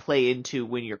never play into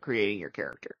when you're creating your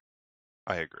character.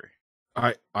 I agree.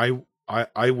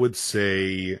 I would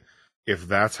say if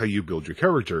that's how you build your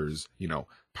characters,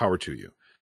 power to you.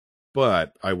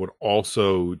 But I would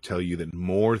also tell you that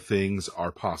more things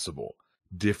are possible.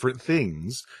 Different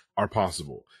things are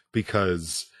possible,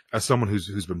 because as someone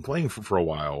who's been playing for a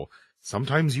while,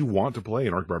 sometimes you want to play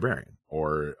an Orc Barbarian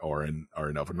or an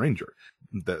Elven Ranger.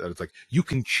 That it's like you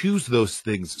can choose those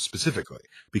things specifically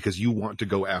because you want to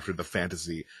go after the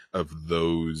fantasy of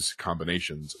those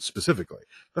combinations specifically.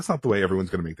 That's not the way everyone's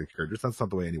going to make their characters. That's not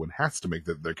the way anyone has to make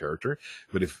their character.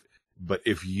 But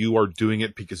if you are doing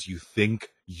it because you think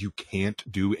you can't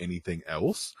do anything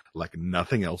else, like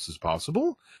nothing else is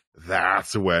possible,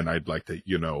 that's when I'd like to,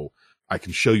 I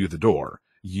can show you the door.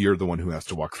 You're the one who has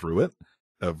to walk through it.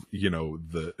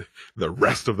 the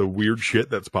rest of the weird shit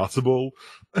that's possible.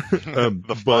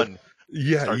 The fun.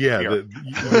 Yeah.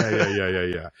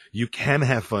 You can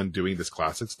have fun doing this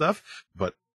classic stuff,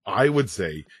 but I would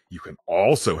say you can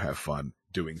also have fun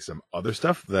doing some other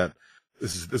stuff that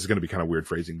this is going to be kind of weird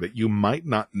phrasing that you might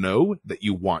not know that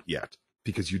you want yet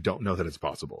because you don't know that it's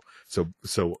possible.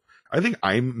 So I think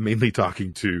I'm mainly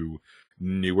talking to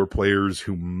newer players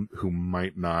who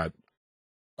might not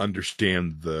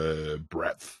understand the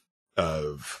breadth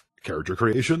of character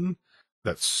creation,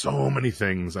 that so many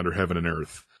things under heaven and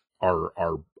earth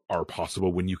are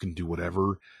possible when you can do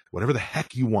whatever the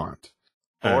heck you want.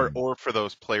 Or for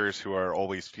those players who are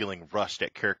always feeling rushed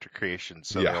at character creation,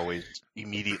 so they always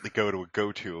immediately go to a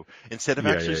go-to instead of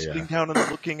actually sitting down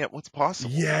and looking at what's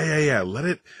possible. Yeah.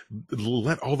 Let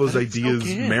all those ideas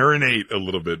marinate a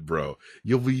little bit, bro.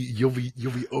 You'll be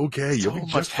okay. You'll be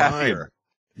just happier. Fine.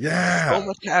 Yeah. So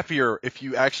much happier if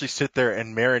you actually sit there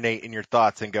and marinate in your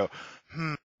thoughts and go,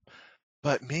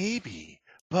 but maybe.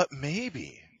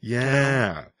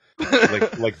 Yeah.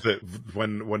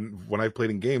 When I played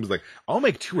in games, like I'll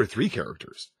make 2 or 3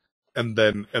 characters and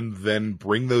then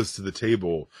bring those to the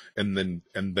table and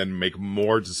then make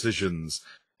more decisions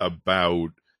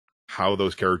about how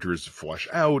those characters flesh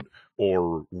out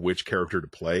or which character to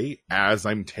play as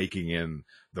I'm taking in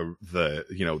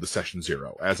the session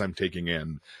 0, as I'm taking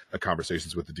in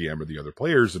conversations with the DM or the other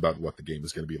players about what the game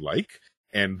is going to be like,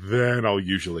 and then I'll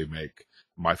usually make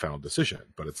my final decision.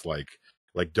 But it's like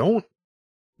don't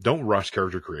rush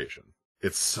character creation.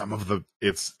 It's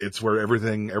it's where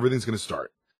everything's going to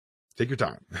start. Take your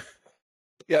time.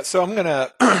 Yeah, so I'm going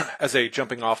to, as a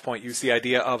jumping off point, use the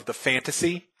idea of the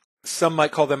fantasy. Some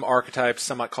might call them archetypes,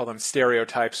 some might call them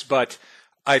stereotypes, but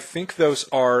I think those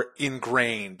are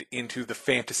ingrained into the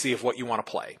fantasy of what you want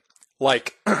to play.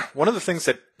 Like, one of the things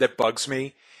that bugs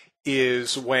me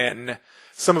is when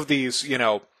some of these,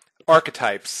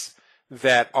 archetypes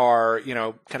that are,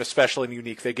 kind of special and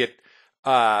unique, they get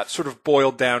sort of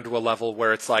boiled down to a level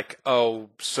where it's like, oh,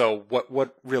 so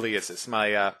what really is this?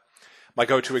 My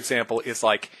go-to example is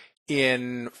like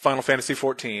in Final Fantasy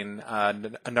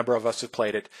XIV, a number of us have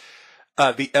played it.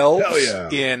 The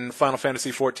elves in Final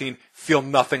Fantasy XIV feel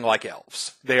nothing like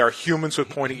elves. They are humans with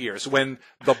pointy ears. When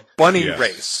the bunny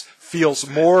race feels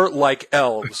more like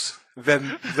elves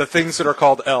than the things that are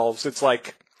called elves, it's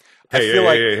like, I feel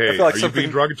like are you being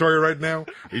derogatory right now?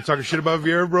 Are you talking shit about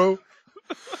Vieira, bro?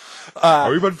 Are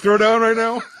we about to throw down right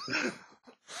now?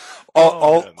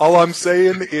 All I'm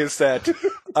saying is that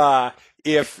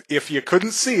if you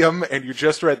couldn't see them and you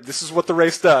just read this is what the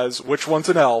race does, which one's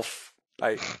an elf,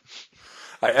 I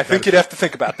think you'd have to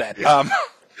think about that.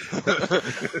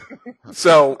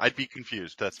 So I'd be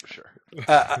confused, that's for sure.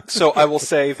 So I will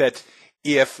say that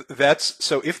if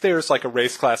there's like a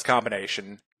race class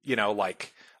combination,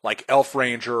 like elf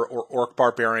ranger or orc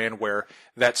barbarian, where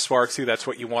that sparks you, that's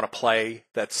what you want to play.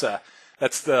 That's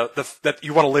that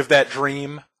you want to live that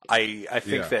dream. I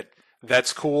think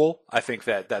that's cool. I think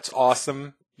that's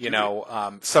awesome.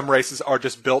 Some races are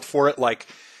just built for it, like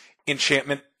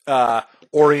enchantment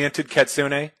oriented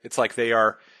Kitsune. It's like they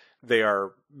are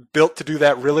built to do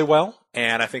that really well.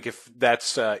 And I think if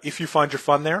you find your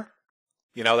fun there,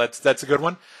 that's a good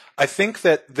one. I think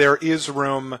that there is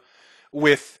room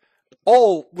with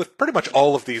pretty much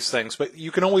all of these things, but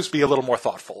you can always be a little more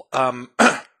thoughtful.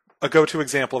 A go-to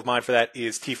example of mine for that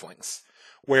is tieflings,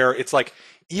 where it's like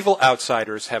evil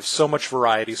outsiders have so much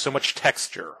variety, so much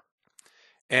texture.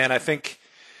 And I think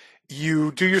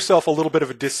you do yourself a little bit of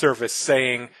a disservice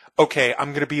saying, okay, I'm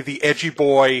going to be the edgy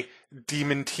boy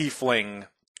demon tiefling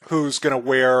who's going to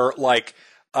wear like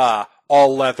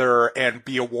all leather and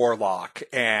be a warlock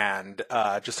and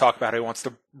just talk about how he wants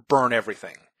to burn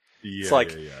everything. Yeah, it's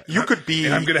like you could be.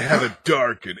 And I'm going to have a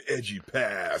dark and edgy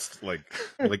past. Like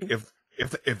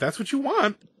if that's what you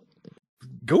want,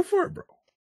 go for it, bro.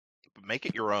 Make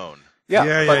it your own.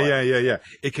 Yeah.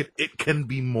 It can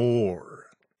be more.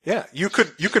 Yeah, you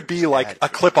could be like a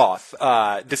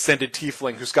Clipoth, descended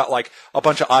tiefling who's got like a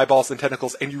bunch of eyeballs and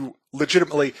tentacles, and you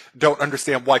legitimately don't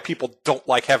understand why people don't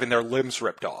like having their limbs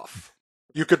ripped off.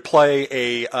 You could play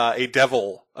a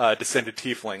devil descended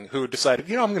tiefling who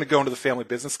decided, I'm going to go into the family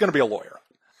business. Going to be a lawyer.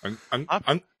 I'm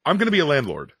going to be a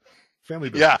landlord. Family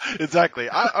business. Yeah, exactly.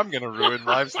 I'm going to ruin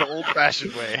lives the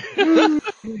old-fashioned way.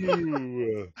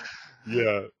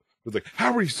 Yeah. It's like,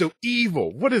 how are you so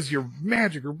evil? What is your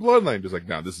magic or bloodline? Just like,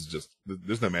 no, this is just,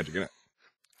 there's no magic in it.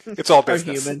 It's all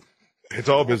business. It's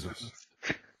all business.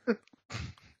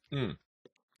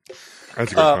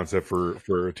 That's a good concept for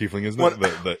a tiefling, isn't it?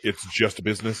 The it's just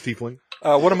business tiefling.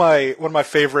 One of my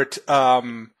favorite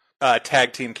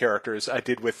tag team characters I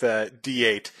did with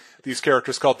D8. These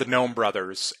characters called the Gnome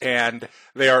Brothers, and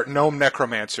they are gnome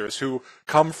necromancers who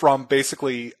come from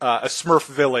basically a Smurf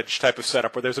village type of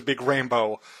setup where there's a big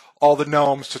rainbow. All the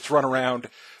gnomes just run around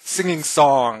singing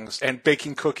songs and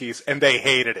baking cookies, and they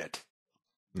hated it.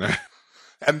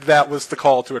 And that was the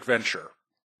call to adventure.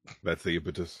 That's the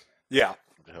impetus. Yeah.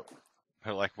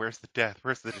 They're like, where's the death?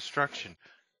 Where's the destruction?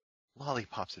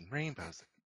 Lollipops and rainbows.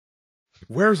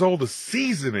 Where's all the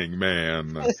seasoning,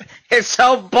 man? It's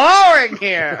so boring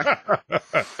here.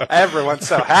 Everyone's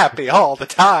so happy all the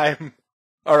time.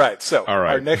 All right, so All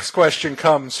right. Our next question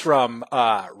comes from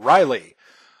Riley.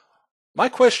 My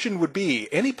question would be,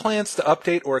 any plans to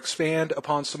update or expand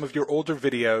upon some of your older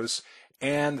videos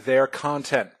and their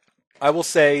content? I will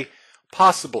say,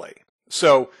 possibly.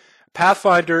 So,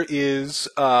 Pathfinder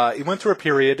it went through a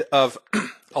period of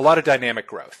a lot of dynamic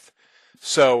growth.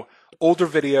 So, older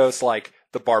videos like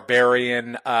The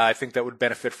Barbarian, I think that would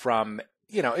benefit from,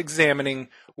 examining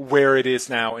where it is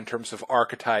now in terms of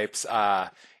archetypes,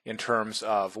 in terms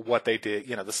of what they did,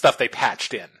 the stuff they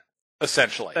patched in,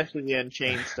 essentially. Especially the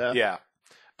Unchained stuff. Yeah.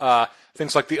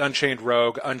 Things like the Unchained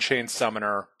Rogue, Unchained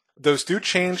Summoner. Those do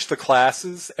change the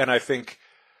classes, and I think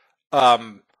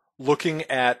looking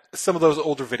at some of those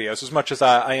older videos, as much as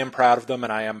I am proud of them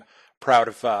and I am proud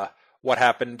of what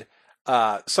happened,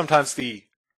 sometimes the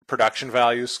production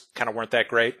values kind of weren't that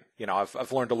great.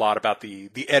 I've learned a lot about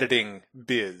the editing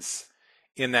biz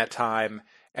in that time,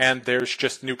 and there's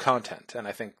just new content, and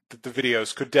I think that the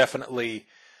videos could definitely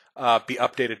be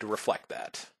updated to reflect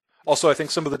that. Also, I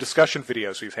think some of the discussion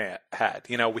videos we've had,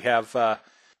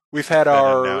 we've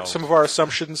had some of our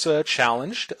assumptions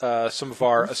challenged, some of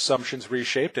our assumptions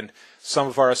reshaped, and some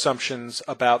of our assumptions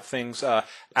about things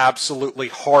absolutely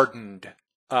hardened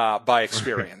by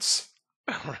experience.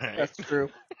 Right. That's true.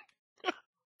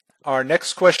 Our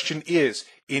next question is,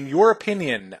 in your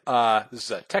opinion, this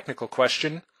is a technical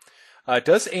question,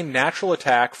 does a natural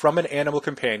attack from an animal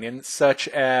companion, such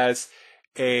as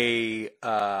something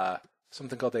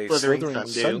called a Slithering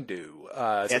Sundew,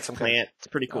 It's a plant. It's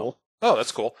pretty cool. Oh,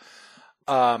 that's cool.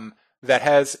 That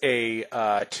has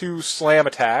a 2 slam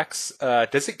attacks.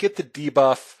 Does it get the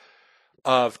debuff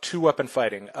of 2-weapon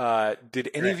fighting? Did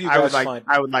any of you guys find?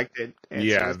 I would like to.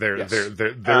 Yeah, there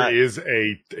is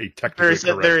a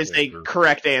technical. There is a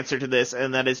correct answer to this,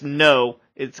 and that is no.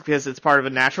 It's because it's part of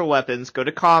a natural weapons. Go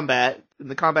to combat. In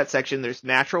the combat section, there's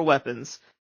natural weapons.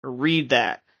 Read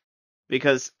that.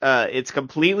 Because it's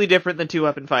completely different than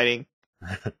 2-weapon fighting.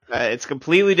 It's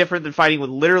completely different than fighting with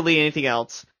literally anything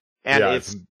else. And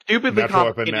it's stupidly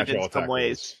complicated in some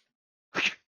ways.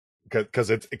 Because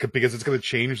it's going to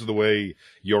change the way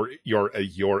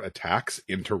your attacks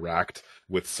interact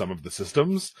with some of the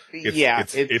systems.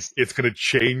 It's going to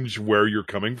change where you're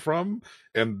coming from,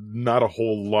 and not a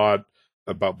whole lot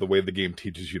about the way the game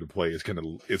teaches you to play is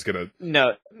gonna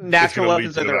natural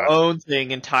weapons are their own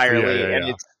thing entirely,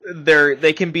 and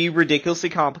they can be ridiculously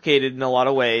complicated in a lot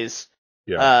of ways.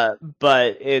 But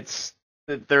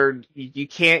you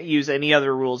can't use any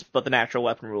other rules but the natural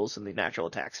weapon rules and the natural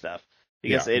attack stuff,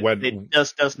 because it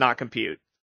just does not compute.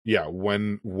 Yeah,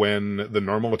 when the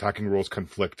normal attacking rules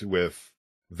conflict with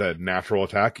the natural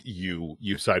attack, you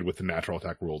side with the natural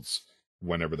attack rules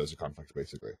whenever there's a conflict,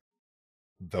 basically.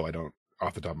 Though I don't,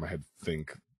 off the top of my head,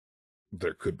 think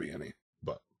there could be any.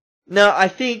 But no, I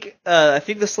think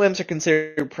the slams are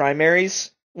considered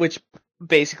primaries, which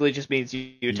basically just means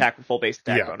you attack with full base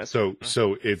attack bonus. So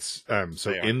it's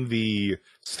in the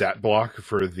stat block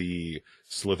for the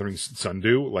Slithering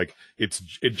Sundew, like it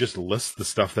just lists the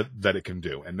stuff that it can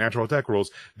do. And natural attack rules,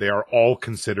 they are all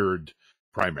considered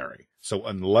primary. So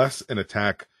unless an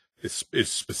attack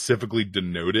is specifically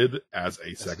denoted as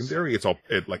a secondary, it's all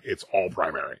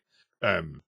primary.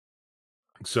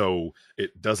 So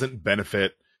it doesn't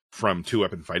benefit from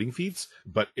 2-weapon fighting feats,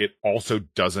 but it also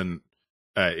doesn't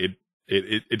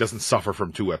it doesn't suffer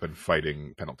from 2-weapon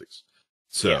fighting penalties.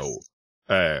 So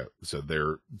so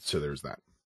there's that.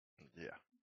 Yeah.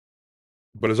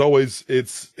 But as always,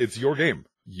 it's your game.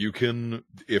 You can,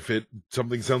 if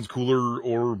something sounds cooler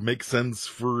or makes sense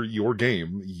for your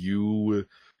game, you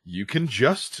can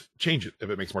just change it if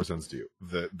it makes more sense to you.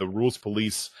 The rules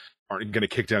police aren't going to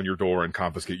kick down your door and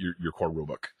confiscate your core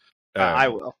rulebook. I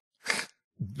will.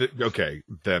 Okay,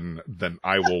 then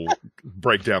I will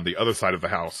break down the other side of the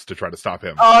house to try to stop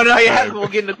him. Oh no, yeah, we'll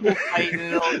get in a cool fight and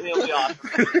it'll be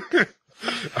awesome.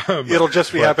 It'll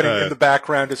just be happening in the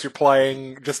background as you're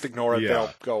playing. Just ignore it;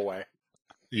 they'll go away.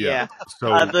 Yeah.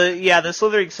 So the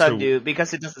Slithering Sundew,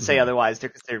 because it doesn't say otherwise, they're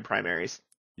considered primaries.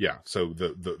 Yeah. So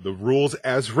the rules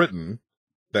as written,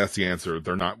 that's the answer.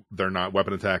 They're not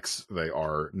weapon attacks. They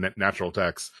are natural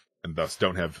attacks. and thus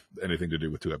don't have anything to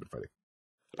do with two-weapon fighting.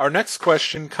 Our next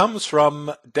question comes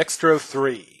from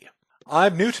Dextro3.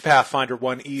 I'm new to Pathfinder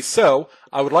 1E, so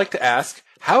I would like to ask,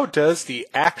 how does the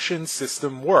action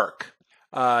system work?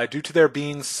 Due to there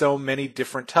being so many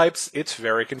different types, it's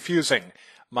very confusing.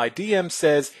 My DM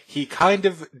says he kind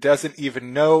of doesn't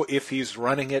even know if he's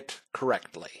running it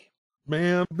correctly.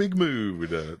 Man, big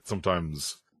mood.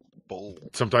 Sometimes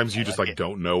you just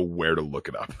don't know where to look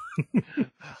it up.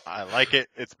 I like it.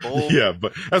 It's bold. Yeah,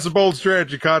 but that's a bold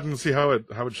strategy, Cotton. See how it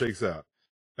shakes out.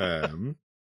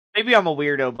 Maybe I'm a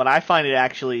weirdo, but I find it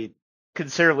actually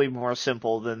considerably more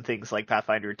simple than things like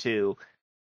Pathfinder 2,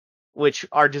 which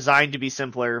are designed to be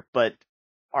simpler, but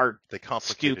are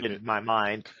stupid in my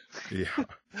mind. Yeah.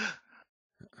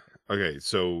 Okay,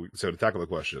 so to tackle the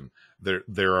question,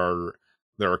 there are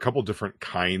a couple different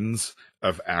kinds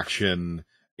of action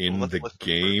in the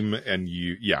game, and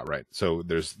right. So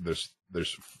there's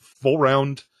full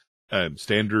round,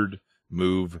 standard,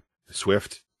 move,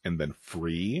 swift, and then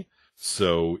free.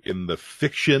 So in the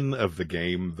fiction of the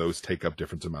game, those take up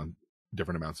different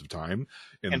amounts of time.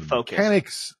 In and the focus.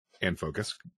 Mechanics and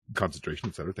focus, concentration,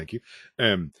 etc. Thank you.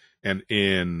 And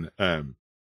in the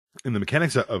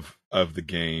mechanics of the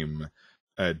game,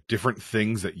 different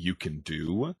things that you can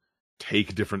do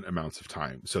take different amounts of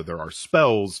time. So there are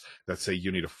spells that say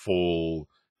you need a full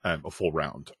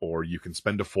round, or you can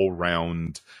spend a full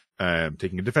round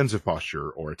taking a defensive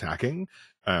posture or attacking.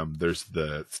 There's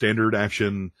the standard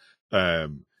action.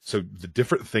 So the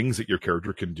different things that your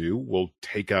character can do will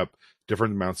take up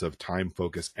different amounts of time,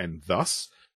 focus, and thus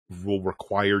will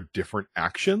require different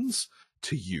actions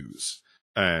to use.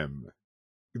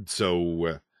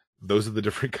 So those are the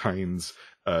different kinds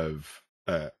of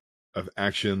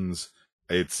actions.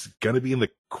 It's going to be in the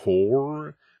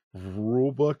core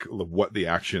rulebook of what the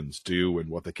actions do and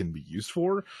what they can be used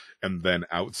for, and then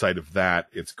outside of that,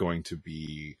 it's going to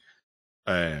be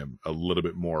a little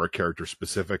bit more character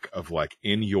specific of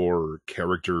in your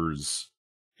characters,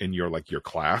 in your your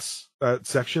class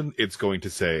section, it's going to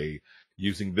say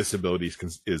using this ability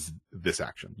is this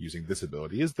action, using this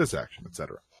ability is this action,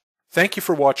 etc. Thank you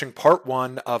for watching part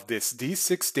 1 of this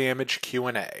D6 Damage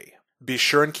Q&A. Be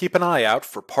sure and keep an eye out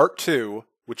for part 2,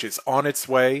 which is on its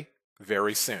way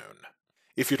very soon.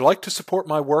 If you'd like to support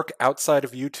my work outside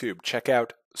of YouTube, check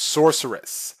out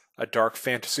Sorcerous, a dark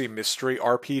fantasy mystery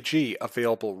RPG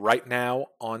available right now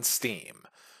on Steam.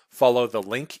 Follow the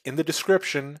link in the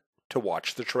description to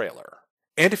watch the trailer.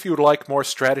 And if you would like more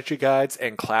strategy guides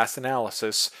and class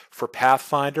analysis for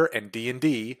Pathfinder and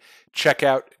D&D, check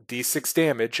out D6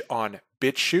 Damage on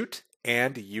BitChute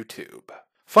and YouTube.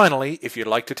 Finally, if you'd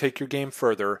like to take your game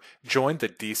further, join the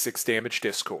D6 Damage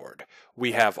Discord.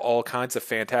 We have all kinds of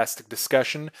fantastic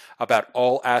discussion about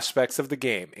all aspects of the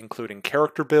game, including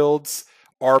character builds,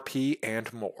 RP,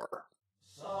 and more.